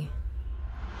it be.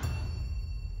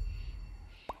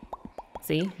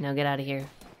 See? Now get out of here.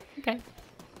 Okay.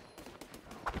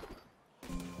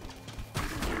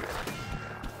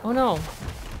 Oh, no.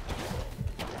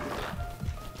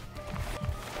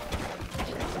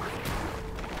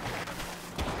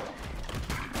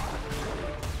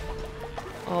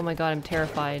 Oh my god, I'm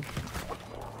terrified.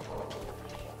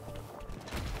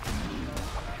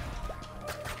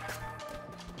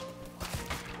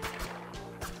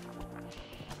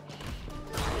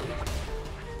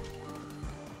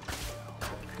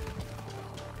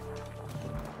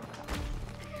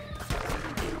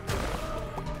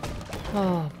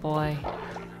 Oh boy.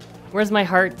 Where's my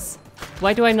hearts?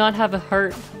 Why do I not have a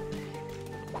heart?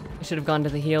 I should have gone to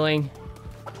the healing.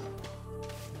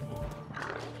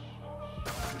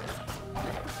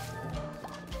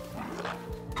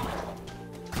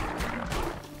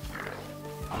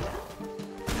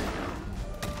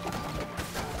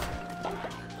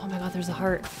 There's a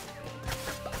heart.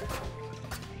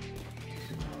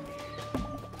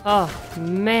 Oh,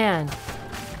 man.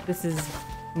 This is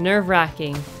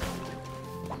nerve-wracking.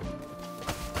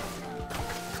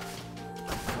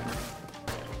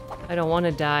 I don't want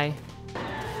to die.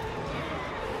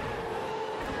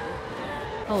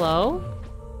 Hello?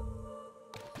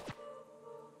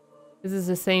 This is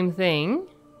the same thing,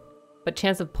 but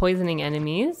chance of poisoning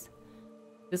enemies.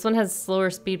 This one has slower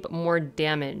speed but more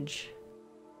damage.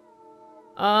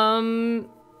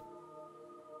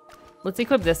 Let's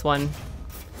equip this one.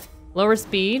 Lower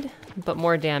speed, but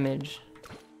more damage.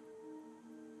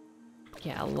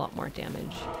 Yeah, a lot more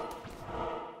damage.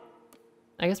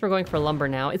 I guess we're going for lumber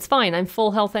now. It's fine, I'm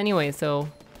full health anyway, so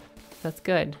that's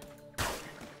good.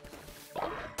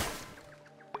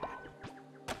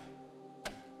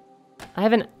 I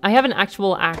have an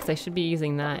actual axe. I should be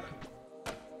using that.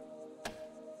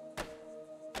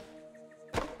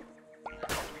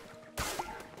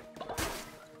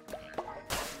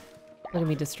 Look at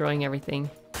me destroying everything.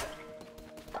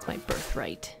 It's my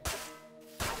birthright.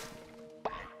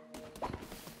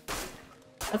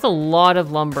 That's a lot of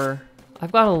lumber.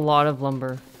 I've got a lot of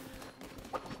lumber.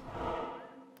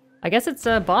 I guess it's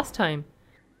boss time.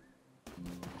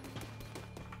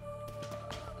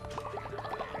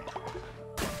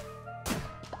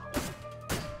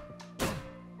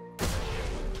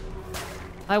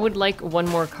 I would like one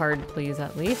more card, please,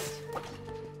 at least.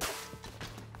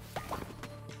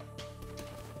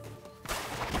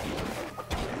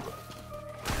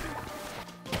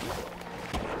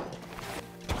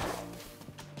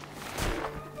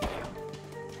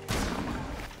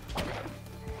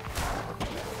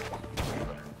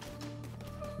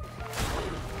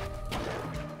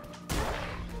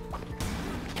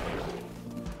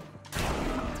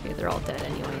 They're all dead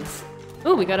anyways.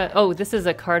 Oh, we got a... Oh, this is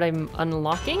a card I'm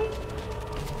unlocking?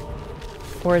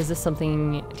 Or is this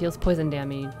something... Deals poison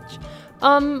damage?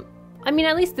 I mean,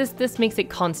 at least this makes it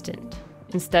constant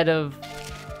instead of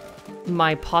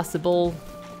my possible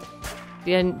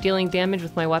dealing damage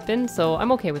with my weapon, so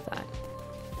I'm okay with that.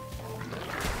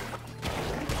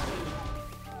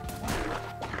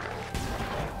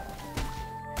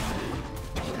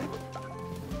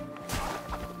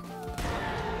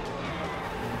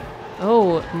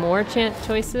 Oh, more chant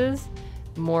choices,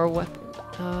 more weapon.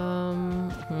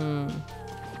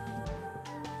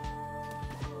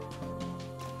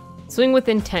 Swing with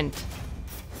intent.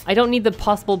 I don't need the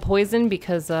possible poison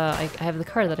because I have the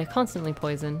card that I constantly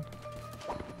poison.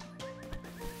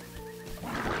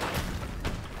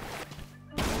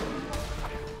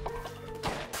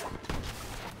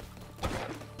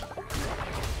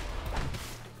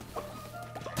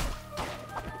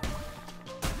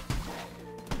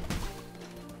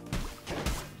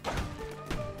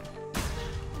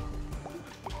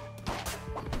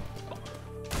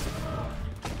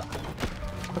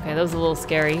 Okay, that was a little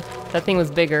scary. That thing was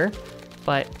bigger,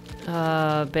 but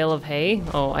bale of hay.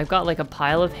 Oh, I've got like a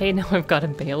pile of hay. Now I've got a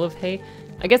bale of hay.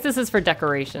 I guess this is for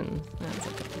decoration. That's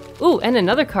okay. Ooh, and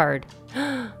another card.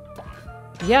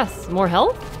 Yes, more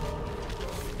health?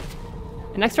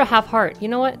 An extra half heart. You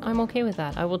know what? I'm okay with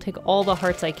that. I will take all the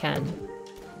hearts I can.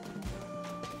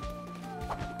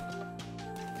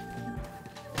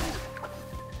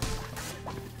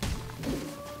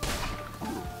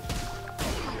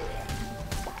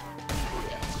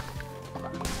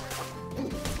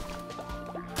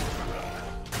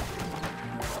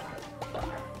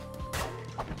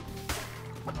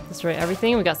 Destroy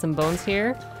everything. We got some bones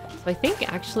here. So I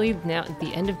think actually now at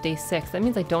the end of day 6, that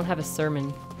means I don't have a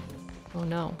sermon. Oh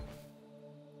no.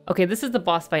 Okay, this is the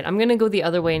boss fight. I'm gonna go the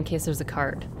other way in case there's a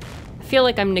card. I feel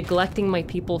like I'm neglecting my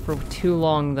people for too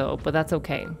long though, but that's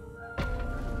okay.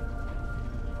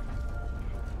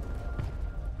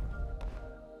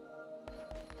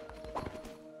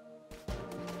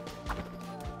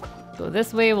 Go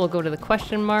this way, we'll go to the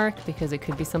question mark because it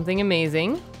could be something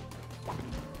amazing.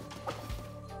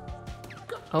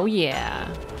 Oh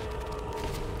yeah.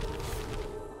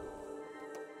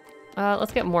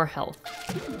 Let's get more health.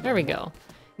 There we go.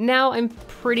 Now I'm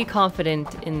pretty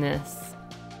confident in this.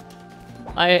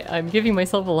 I'm giving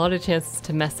myself a lot of chances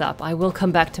to mess up. I will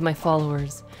come back to my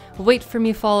followers. Wait for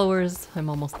me, followers. I'm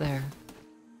almost there.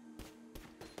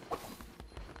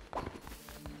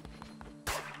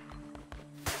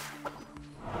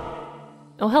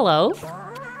 Oh, hello.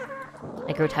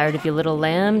 I grow tired of you, little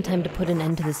lamb. Time to put an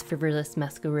end to this frivolous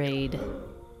masquerade.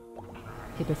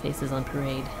 Paper faces on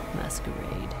parade.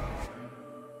 Masquerade.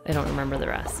 I don't remember the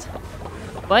rest.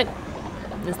 But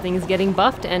this thing is getting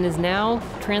buffed and is now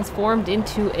transformed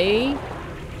into a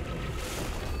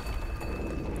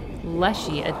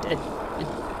leshy.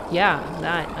 Yeah,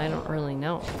 that I don't really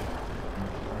know.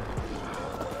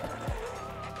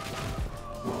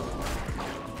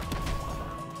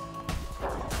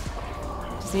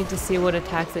 Just need to see what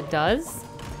attacks it does.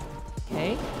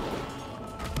 Okay.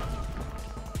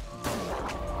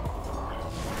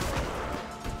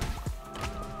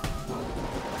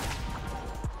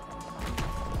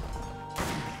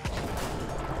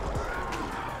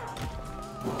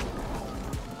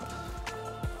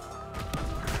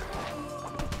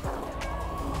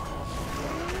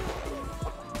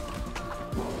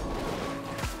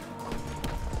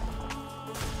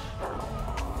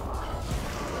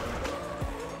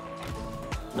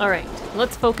 Alright,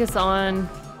 let's focus on...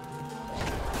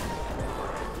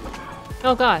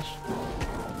 Oh gosh.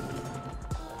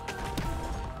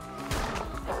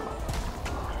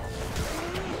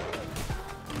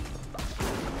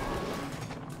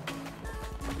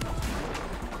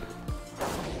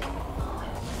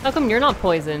 How come you're not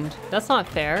poisoned? That's not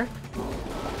fair.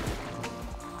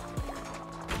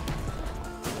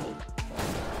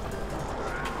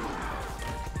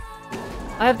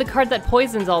 I have the card that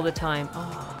poisons all the time.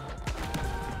 Oh.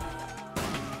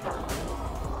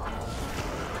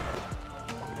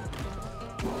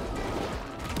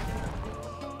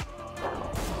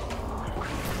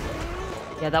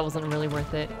 Yeah, that wasn't really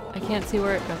worth it. I can't see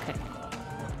where it... Okay.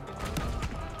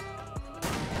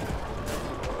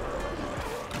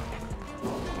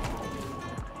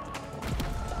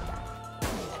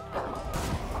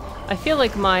 I feel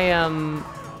like my,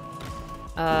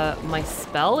 my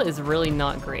spell is really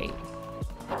not great.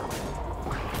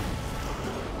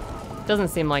 Doesn't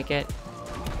seem like it.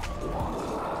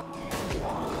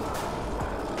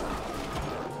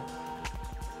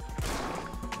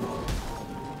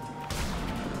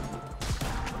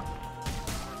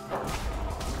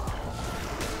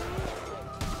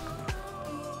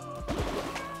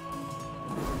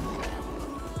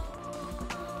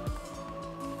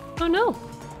 Oh no!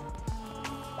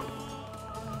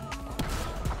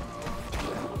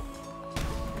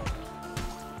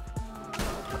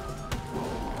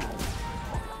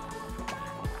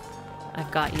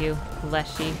 Got you,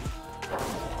 Leshy.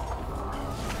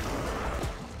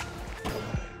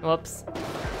 Whoops.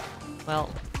 Well,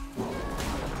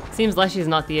 seems Leshy's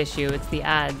not the issue, it's the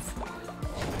ads.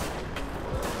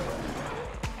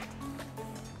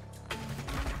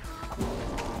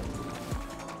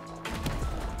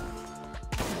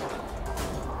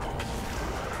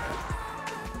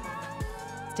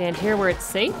 Stand here where it's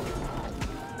safe.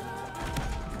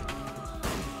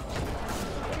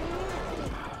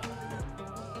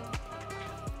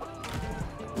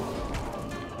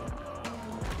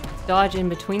 Dodge in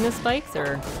between the spikes,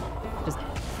 or just,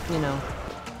 you know,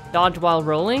 dodge while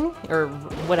rolling, or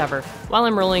whatever. While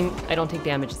I'm rolling, I don't take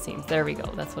damage, it seems. There we go,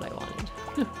 that's what I wanted.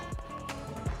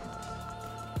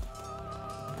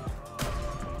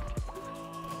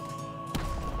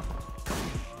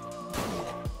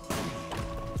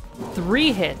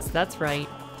 3 hits, that's right.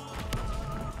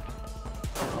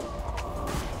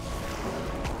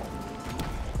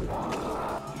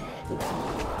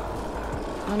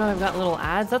 Oh no, I've got little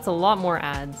ads. That's a lot more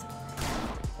ads.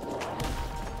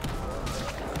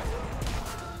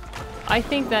 I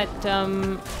think that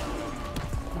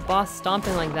boss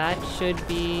stomping like that should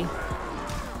be...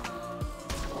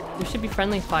 There should be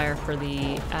friendly fire for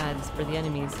the ads, for the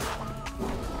enemies.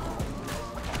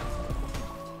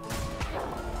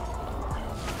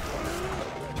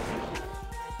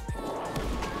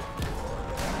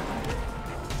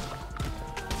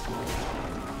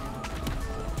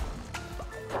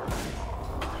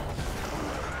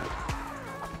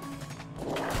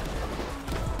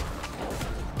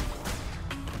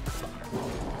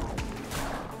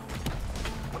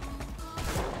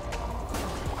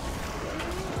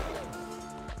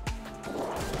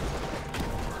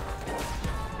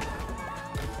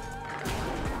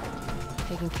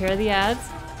 Taking care of the ads.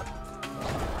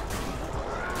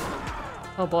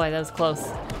 Oh boy, that was close.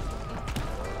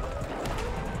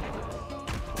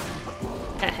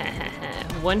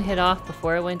 One hit off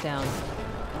before it went down.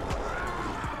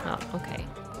 Oh, okay.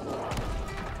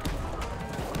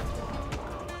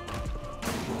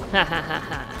 Ha ha ha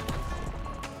ha.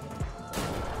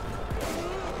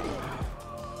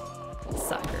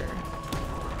 Sucker.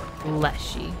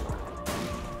 Leshy.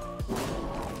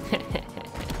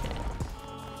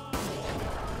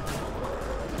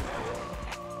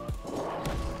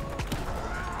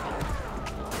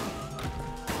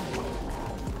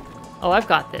 Oh, I've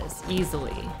got this,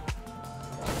 easily.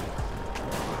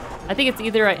 I think it's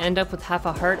either I end up with half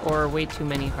a heart or way too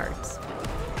many hearts.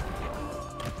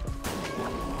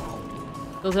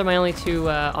 Those are my only two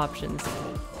options.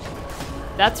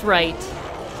 That's right.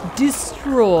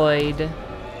 Destroyed.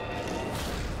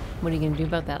 What are you gonna do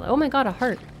about that? Oh my god, a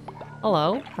heart.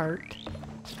 Hello, heart.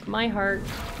 My heart.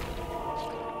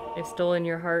 I've stolen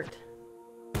your heart.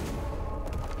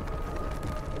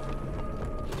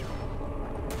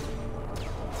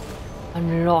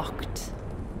 Unlocked.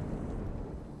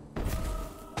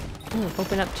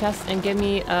 Open up chest and give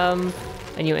me a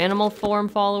new animal form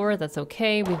follower. That's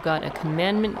okay. We've got a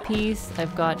commandment piece.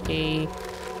 I've got a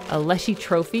Leshy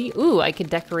trophy. Ooh, I could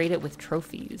decorate it with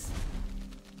trophies.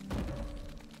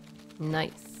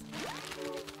 Nice.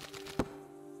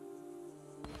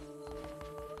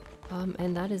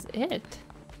 And that is it.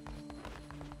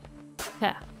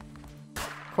 Yeah.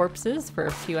 Corpses for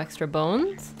a few extra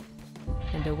bones.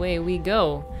 And away we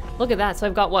go. Look at that. So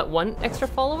I've got, what, 1 extra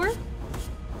follower?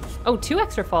 Oh, 2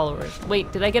 extra followers.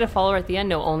 Wait, did I get a follower at the end?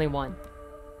 No, only 1.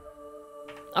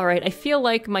 All right, I feel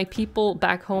like my people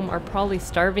back home are probably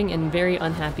starving and very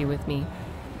unhappy with me.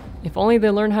 If only they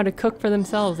learn how to cook for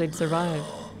themselves, they'd survive.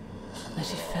 As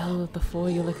she fell before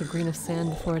you like a grain of sand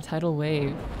before a tidal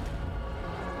wave.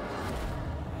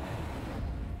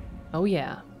 Oh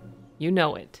yeah, you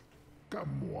know it.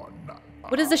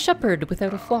 What is a shepherd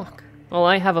without a flock? Well,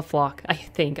 I have a flock, I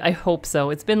think. I hope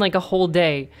so. It's been like a whole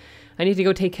day. I need to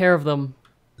go take care of them.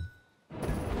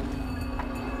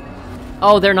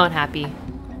 Oh, they're not happy.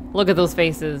 Look at those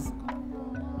faces.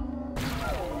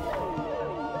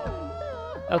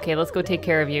 Okay, let's go take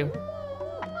care of you.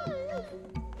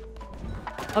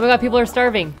 Oh my god, people are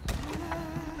starving.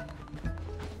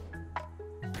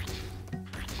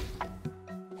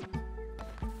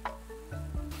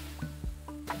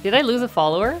 Did I lose a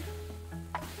follower?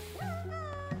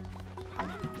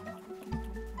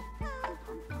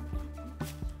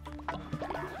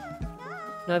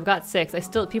 No, I've got 6.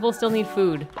 People still need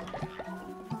food.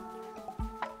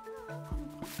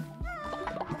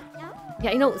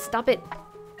 Yeah, you know, stop it.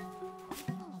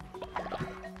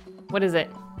 What is it?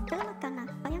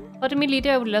 Autumn leader,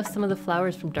 I would love some of the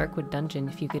flowers from Darkwood Dungeon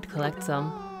if you could collect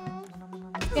some.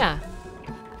 Yeah.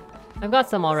 I've got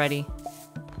some already.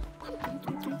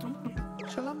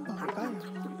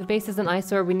 base is an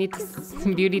eyesore. We need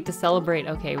some beauty to celebrate.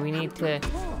 Okay, we need to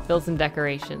build some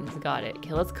decorations. Got it.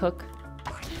 Okay, let's cook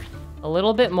a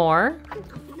little bit more.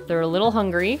 They're a little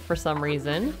hungry for some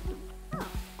reason.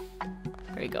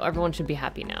 There you go. Everyone should be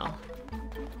happy now.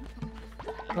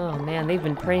 Oh man, they've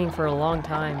been praying for a long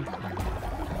time.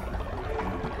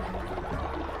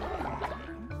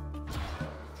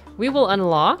 We will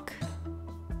unlock.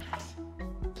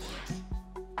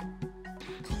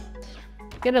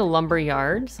 Get a lumber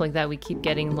yard, so like that we keep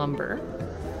getting lumber.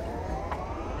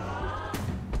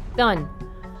 Done.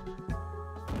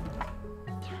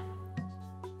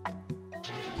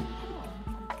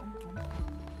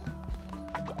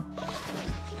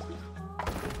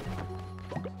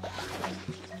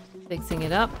 Fixing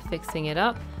it up, fixing it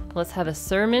up. Let's have a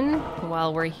sermon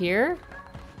while we're here.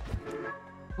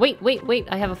 Wait,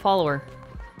 I have a follower.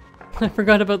 I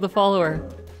forgot about the follower.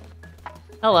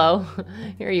 Hello,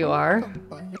 here you are.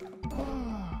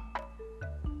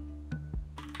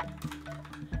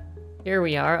 Here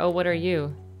we are. Oh, what are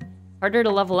you? Harder to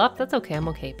level up? That's okay, I'm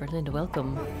okay. Berlinda,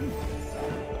 welcome.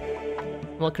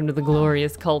 Welcome to the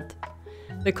glorious cult.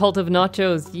 The cult of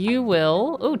nachos. You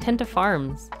will... Oh, tend to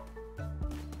farms.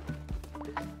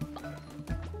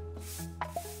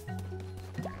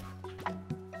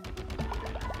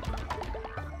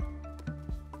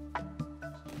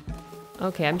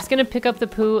 Okay, I'm just gonna pick up the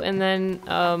poo and then,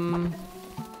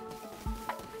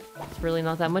 it's really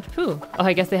not that much poo. Oh,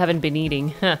 I guess they haven't been eating.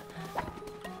 Huh.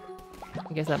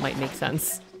 I guess that might make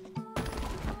sense.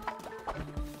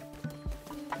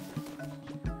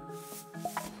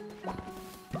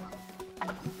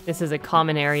 This is a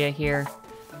common area here.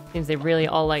 Seems they really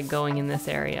all like going in this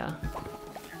area.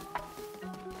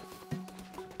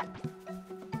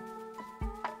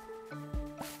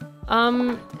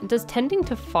 Does tending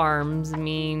to farms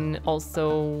mean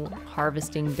also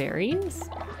harvesting berries?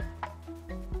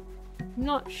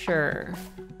 Not sure.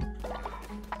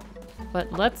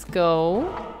 But let's go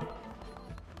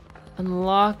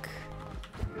unlock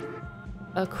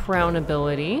a crown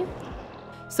ability.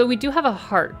 So we do have a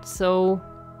heart, so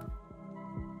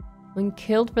when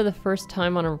killed for the first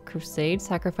time on a crusade,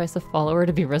 sacrifice a follower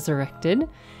to be resurrected.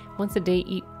 Once a day,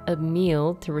 eat a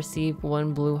meal to receive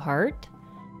 1 blue heart.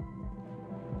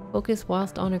 Focus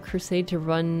whilst on a crusade to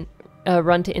run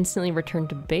to instantly return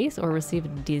to base or receive a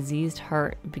diseased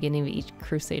heart beginning of each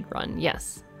crusade run.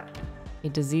 Yes, a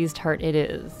diseased heart it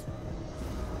is.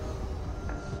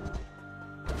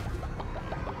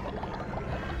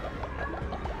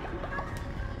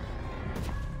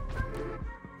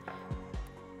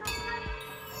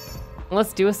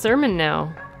 Let's do a sermon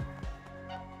now.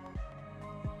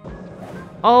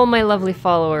 All my lovely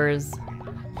followers.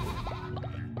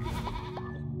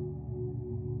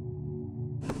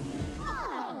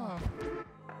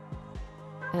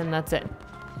 And that's it.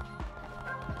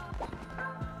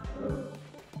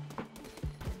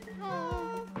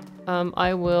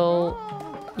 I will...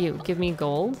 You, give me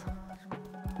gold.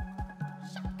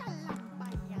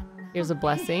 Here's a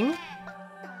blessing.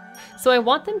 So I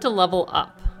want them to level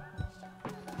up.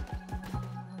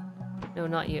 No,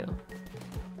 not you.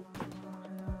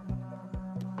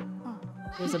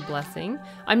 Here's a blessing.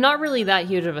 I'm not really that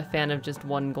huge of a fan of just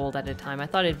 1 gold at a time. I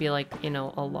thought it'd be like, you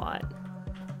know, a lot.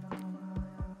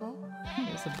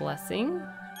 Here's a blessing.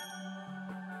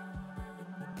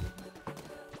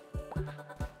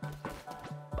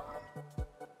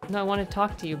 No, I want to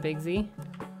talk to you, Bigsy.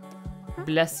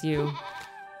 Bless you.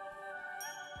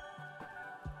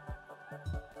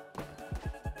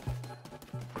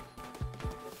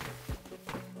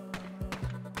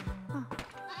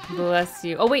 Bless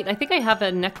you. Oh wait, I think I have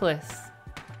a necklace.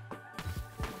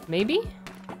 Maybe?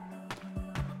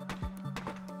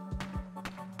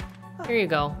 Here you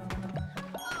go.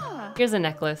 Here's a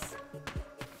necklace.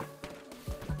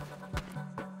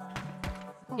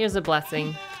 Here's a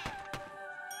blessing.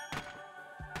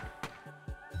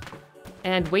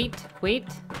 And wait.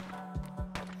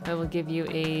 I will give you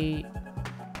a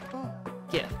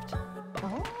gift.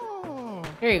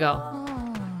 Here you go.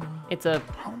 It's a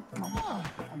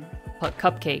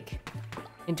cupcake.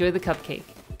 Enjoy the cupcake.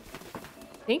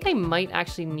 I think I might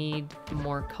actually need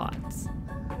more cots.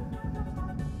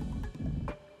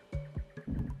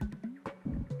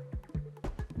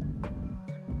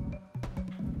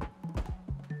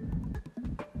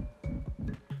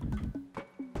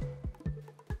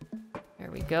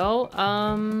 There we go.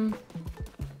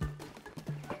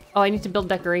 Oh, I need to build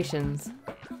decorations.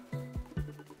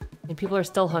 And people are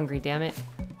still hungry, damn it.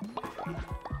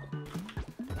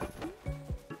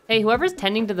 Hey, whoever's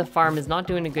tending to the farm is not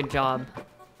doing a good job.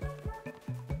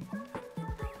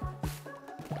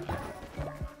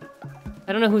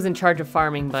 I don't know who's in charge of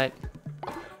farming, but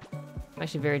I'm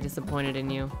actually very disappointed in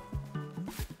you.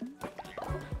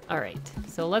 Alright,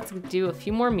 so let's do a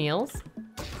few more meals.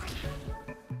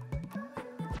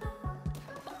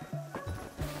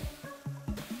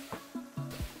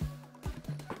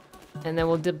 And then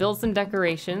we'll build some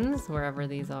decorations wherever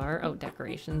these are. Oh,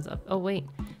 decorations up. Oh wait,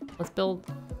 let's build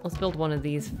one of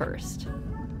these first.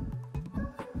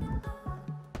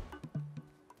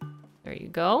 There you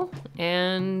go.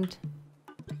 And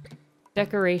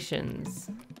decorations.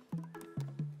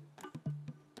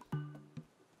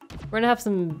 We're gonna have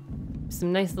some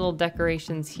nice little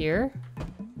decorations here.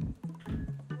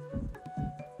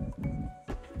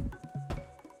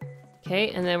 Okay,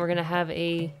 and then we're gonna have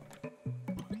a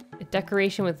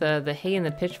decoration with the hay and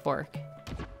the pitchfork,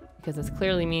 because this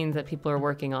clearly means that people are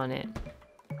working on it.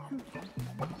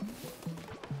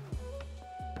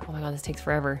 Oh my god, this takes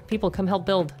forever. People, come help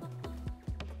build.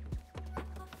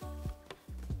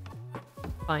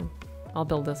 Fine, I'll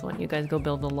build this one. You guys go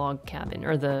build the log cabin,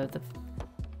 or the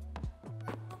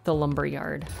lumber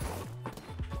yard.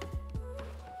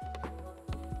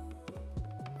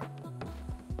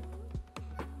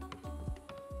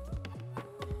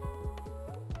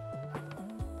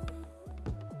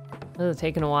 This is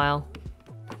taking a while.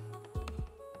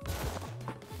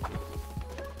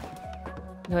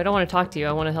 No, I don't want to talk to you.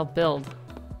 I want to help build.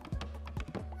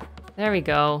 There we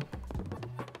go.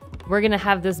 We're gonna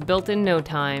have this built in no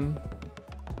time.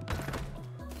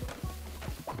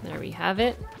 There we have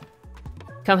it.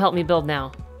 Come help me build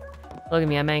now. Look at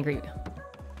me, I'm angry.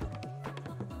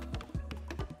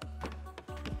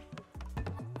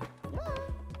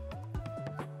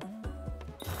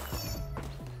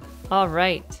 All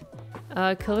right.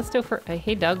 Callisto for...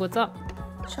 hey, Doug, what's up?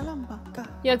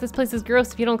 Yeah, this place is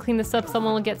gross. If you don't clean this up,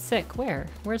 someone will get sick. Where?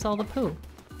 Where's all the poo?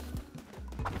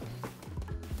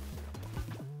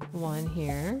 One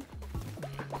here.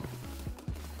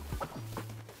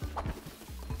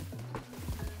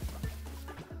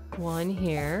 One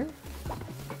here.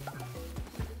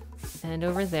 And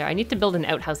over there. I need to build an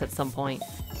outhouse at some point.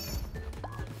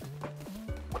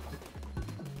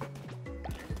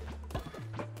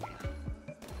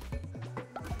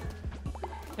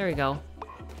 There we go.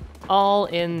 All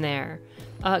in there.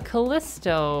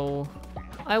 Callisto,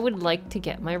 I would like to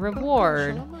get my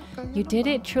reward. You did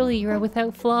it, truly, you are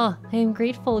without flaw. I am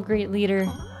grateful, great leader.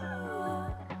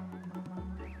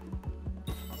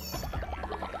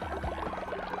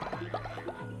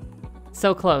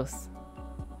 So close.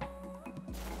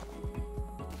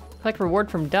 Collect reward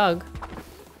from Doug.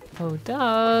 Oh,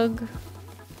 Doug.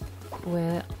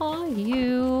 Where are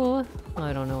you? Oh,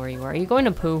 I don't know where you are. Are you going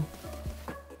to poo?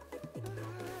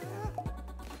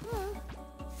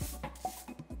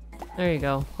 There you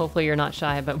go. Hopefully you're not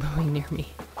shy about moving near me.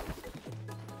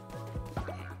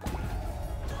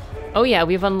 Oh yeah,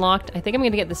 we've unlocked... I think I'm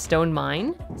gonna get the stone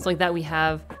mine. So like that we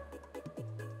have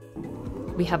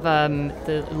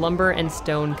the lumber and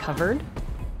stone covered.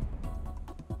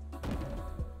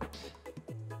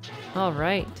 All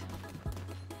right.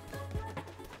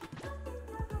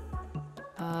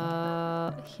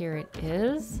 Here it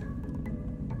is.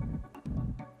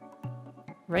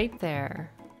 Right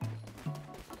there.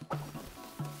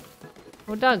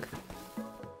 Oh, Doug.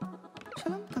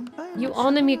 You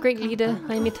honor me, great leader.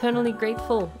 I am eternally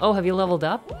grateful. Oh, have you leveled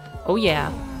up? Oh,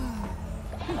 yeah.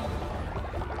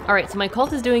 Alright, so my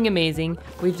cult is doing amazing.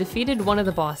 We've defeated one of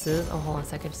the bosses. Oh, hold on a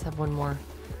sec. I just have one more.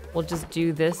 We'll just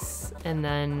do this, and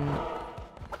then...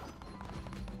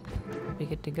 we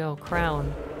get to go.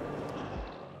 Crown.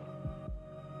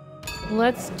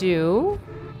 Let's do...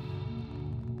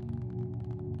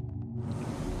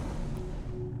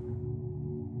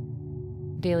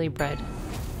 daily bread.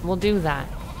 We'll do that.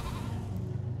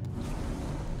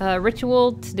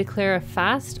 Ritual to declare a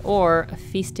fast or a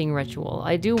feasting ritual.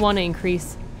 I do want to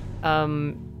increase,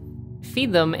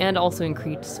 feed them and also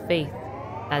increase faith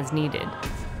as needed.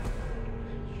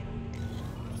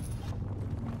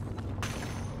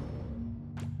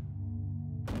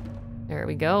 There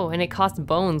we go. And it costs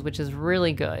bones, which is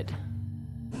really good.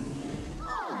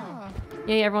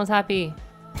 Yay, everyone's happy.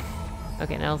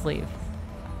 Okay, now let's leave.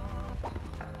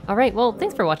 All right, well,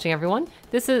 thanks for watching, everyone.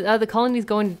 This is the colony's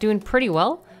doing pretty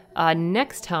well.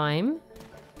 Next time,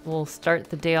 we'll start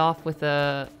the day off with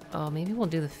a... oh, maybe we'll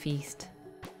do the feast.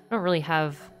 I don't really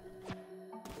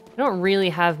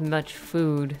have much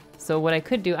food. So what I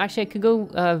could do, actually, I could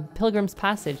go Pilgrim's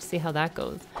Passage, see how that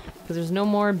goes. Because there's no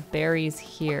more berries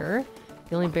here.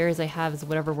 The only berries I have is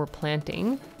whatever we're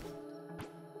planting.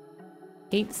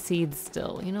 8 seeds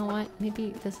still. You know what?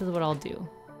 Maybe this is what I'll do.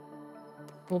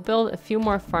 We'll build a few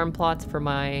more farm plots for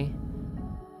my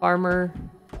farmer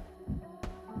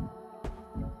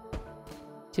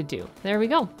to do. There we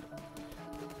go.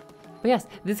 But yes,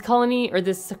 this colony, or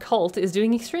this cult, is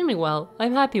doing extremely well.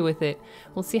 I'm happy with it.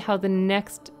 We'll see how the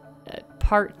next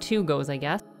part 2 goes, I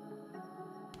guess.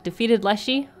 Defeated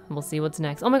Leshy. We'll see what's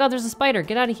next. Oh my god, there's a spider.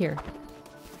 Get out of here.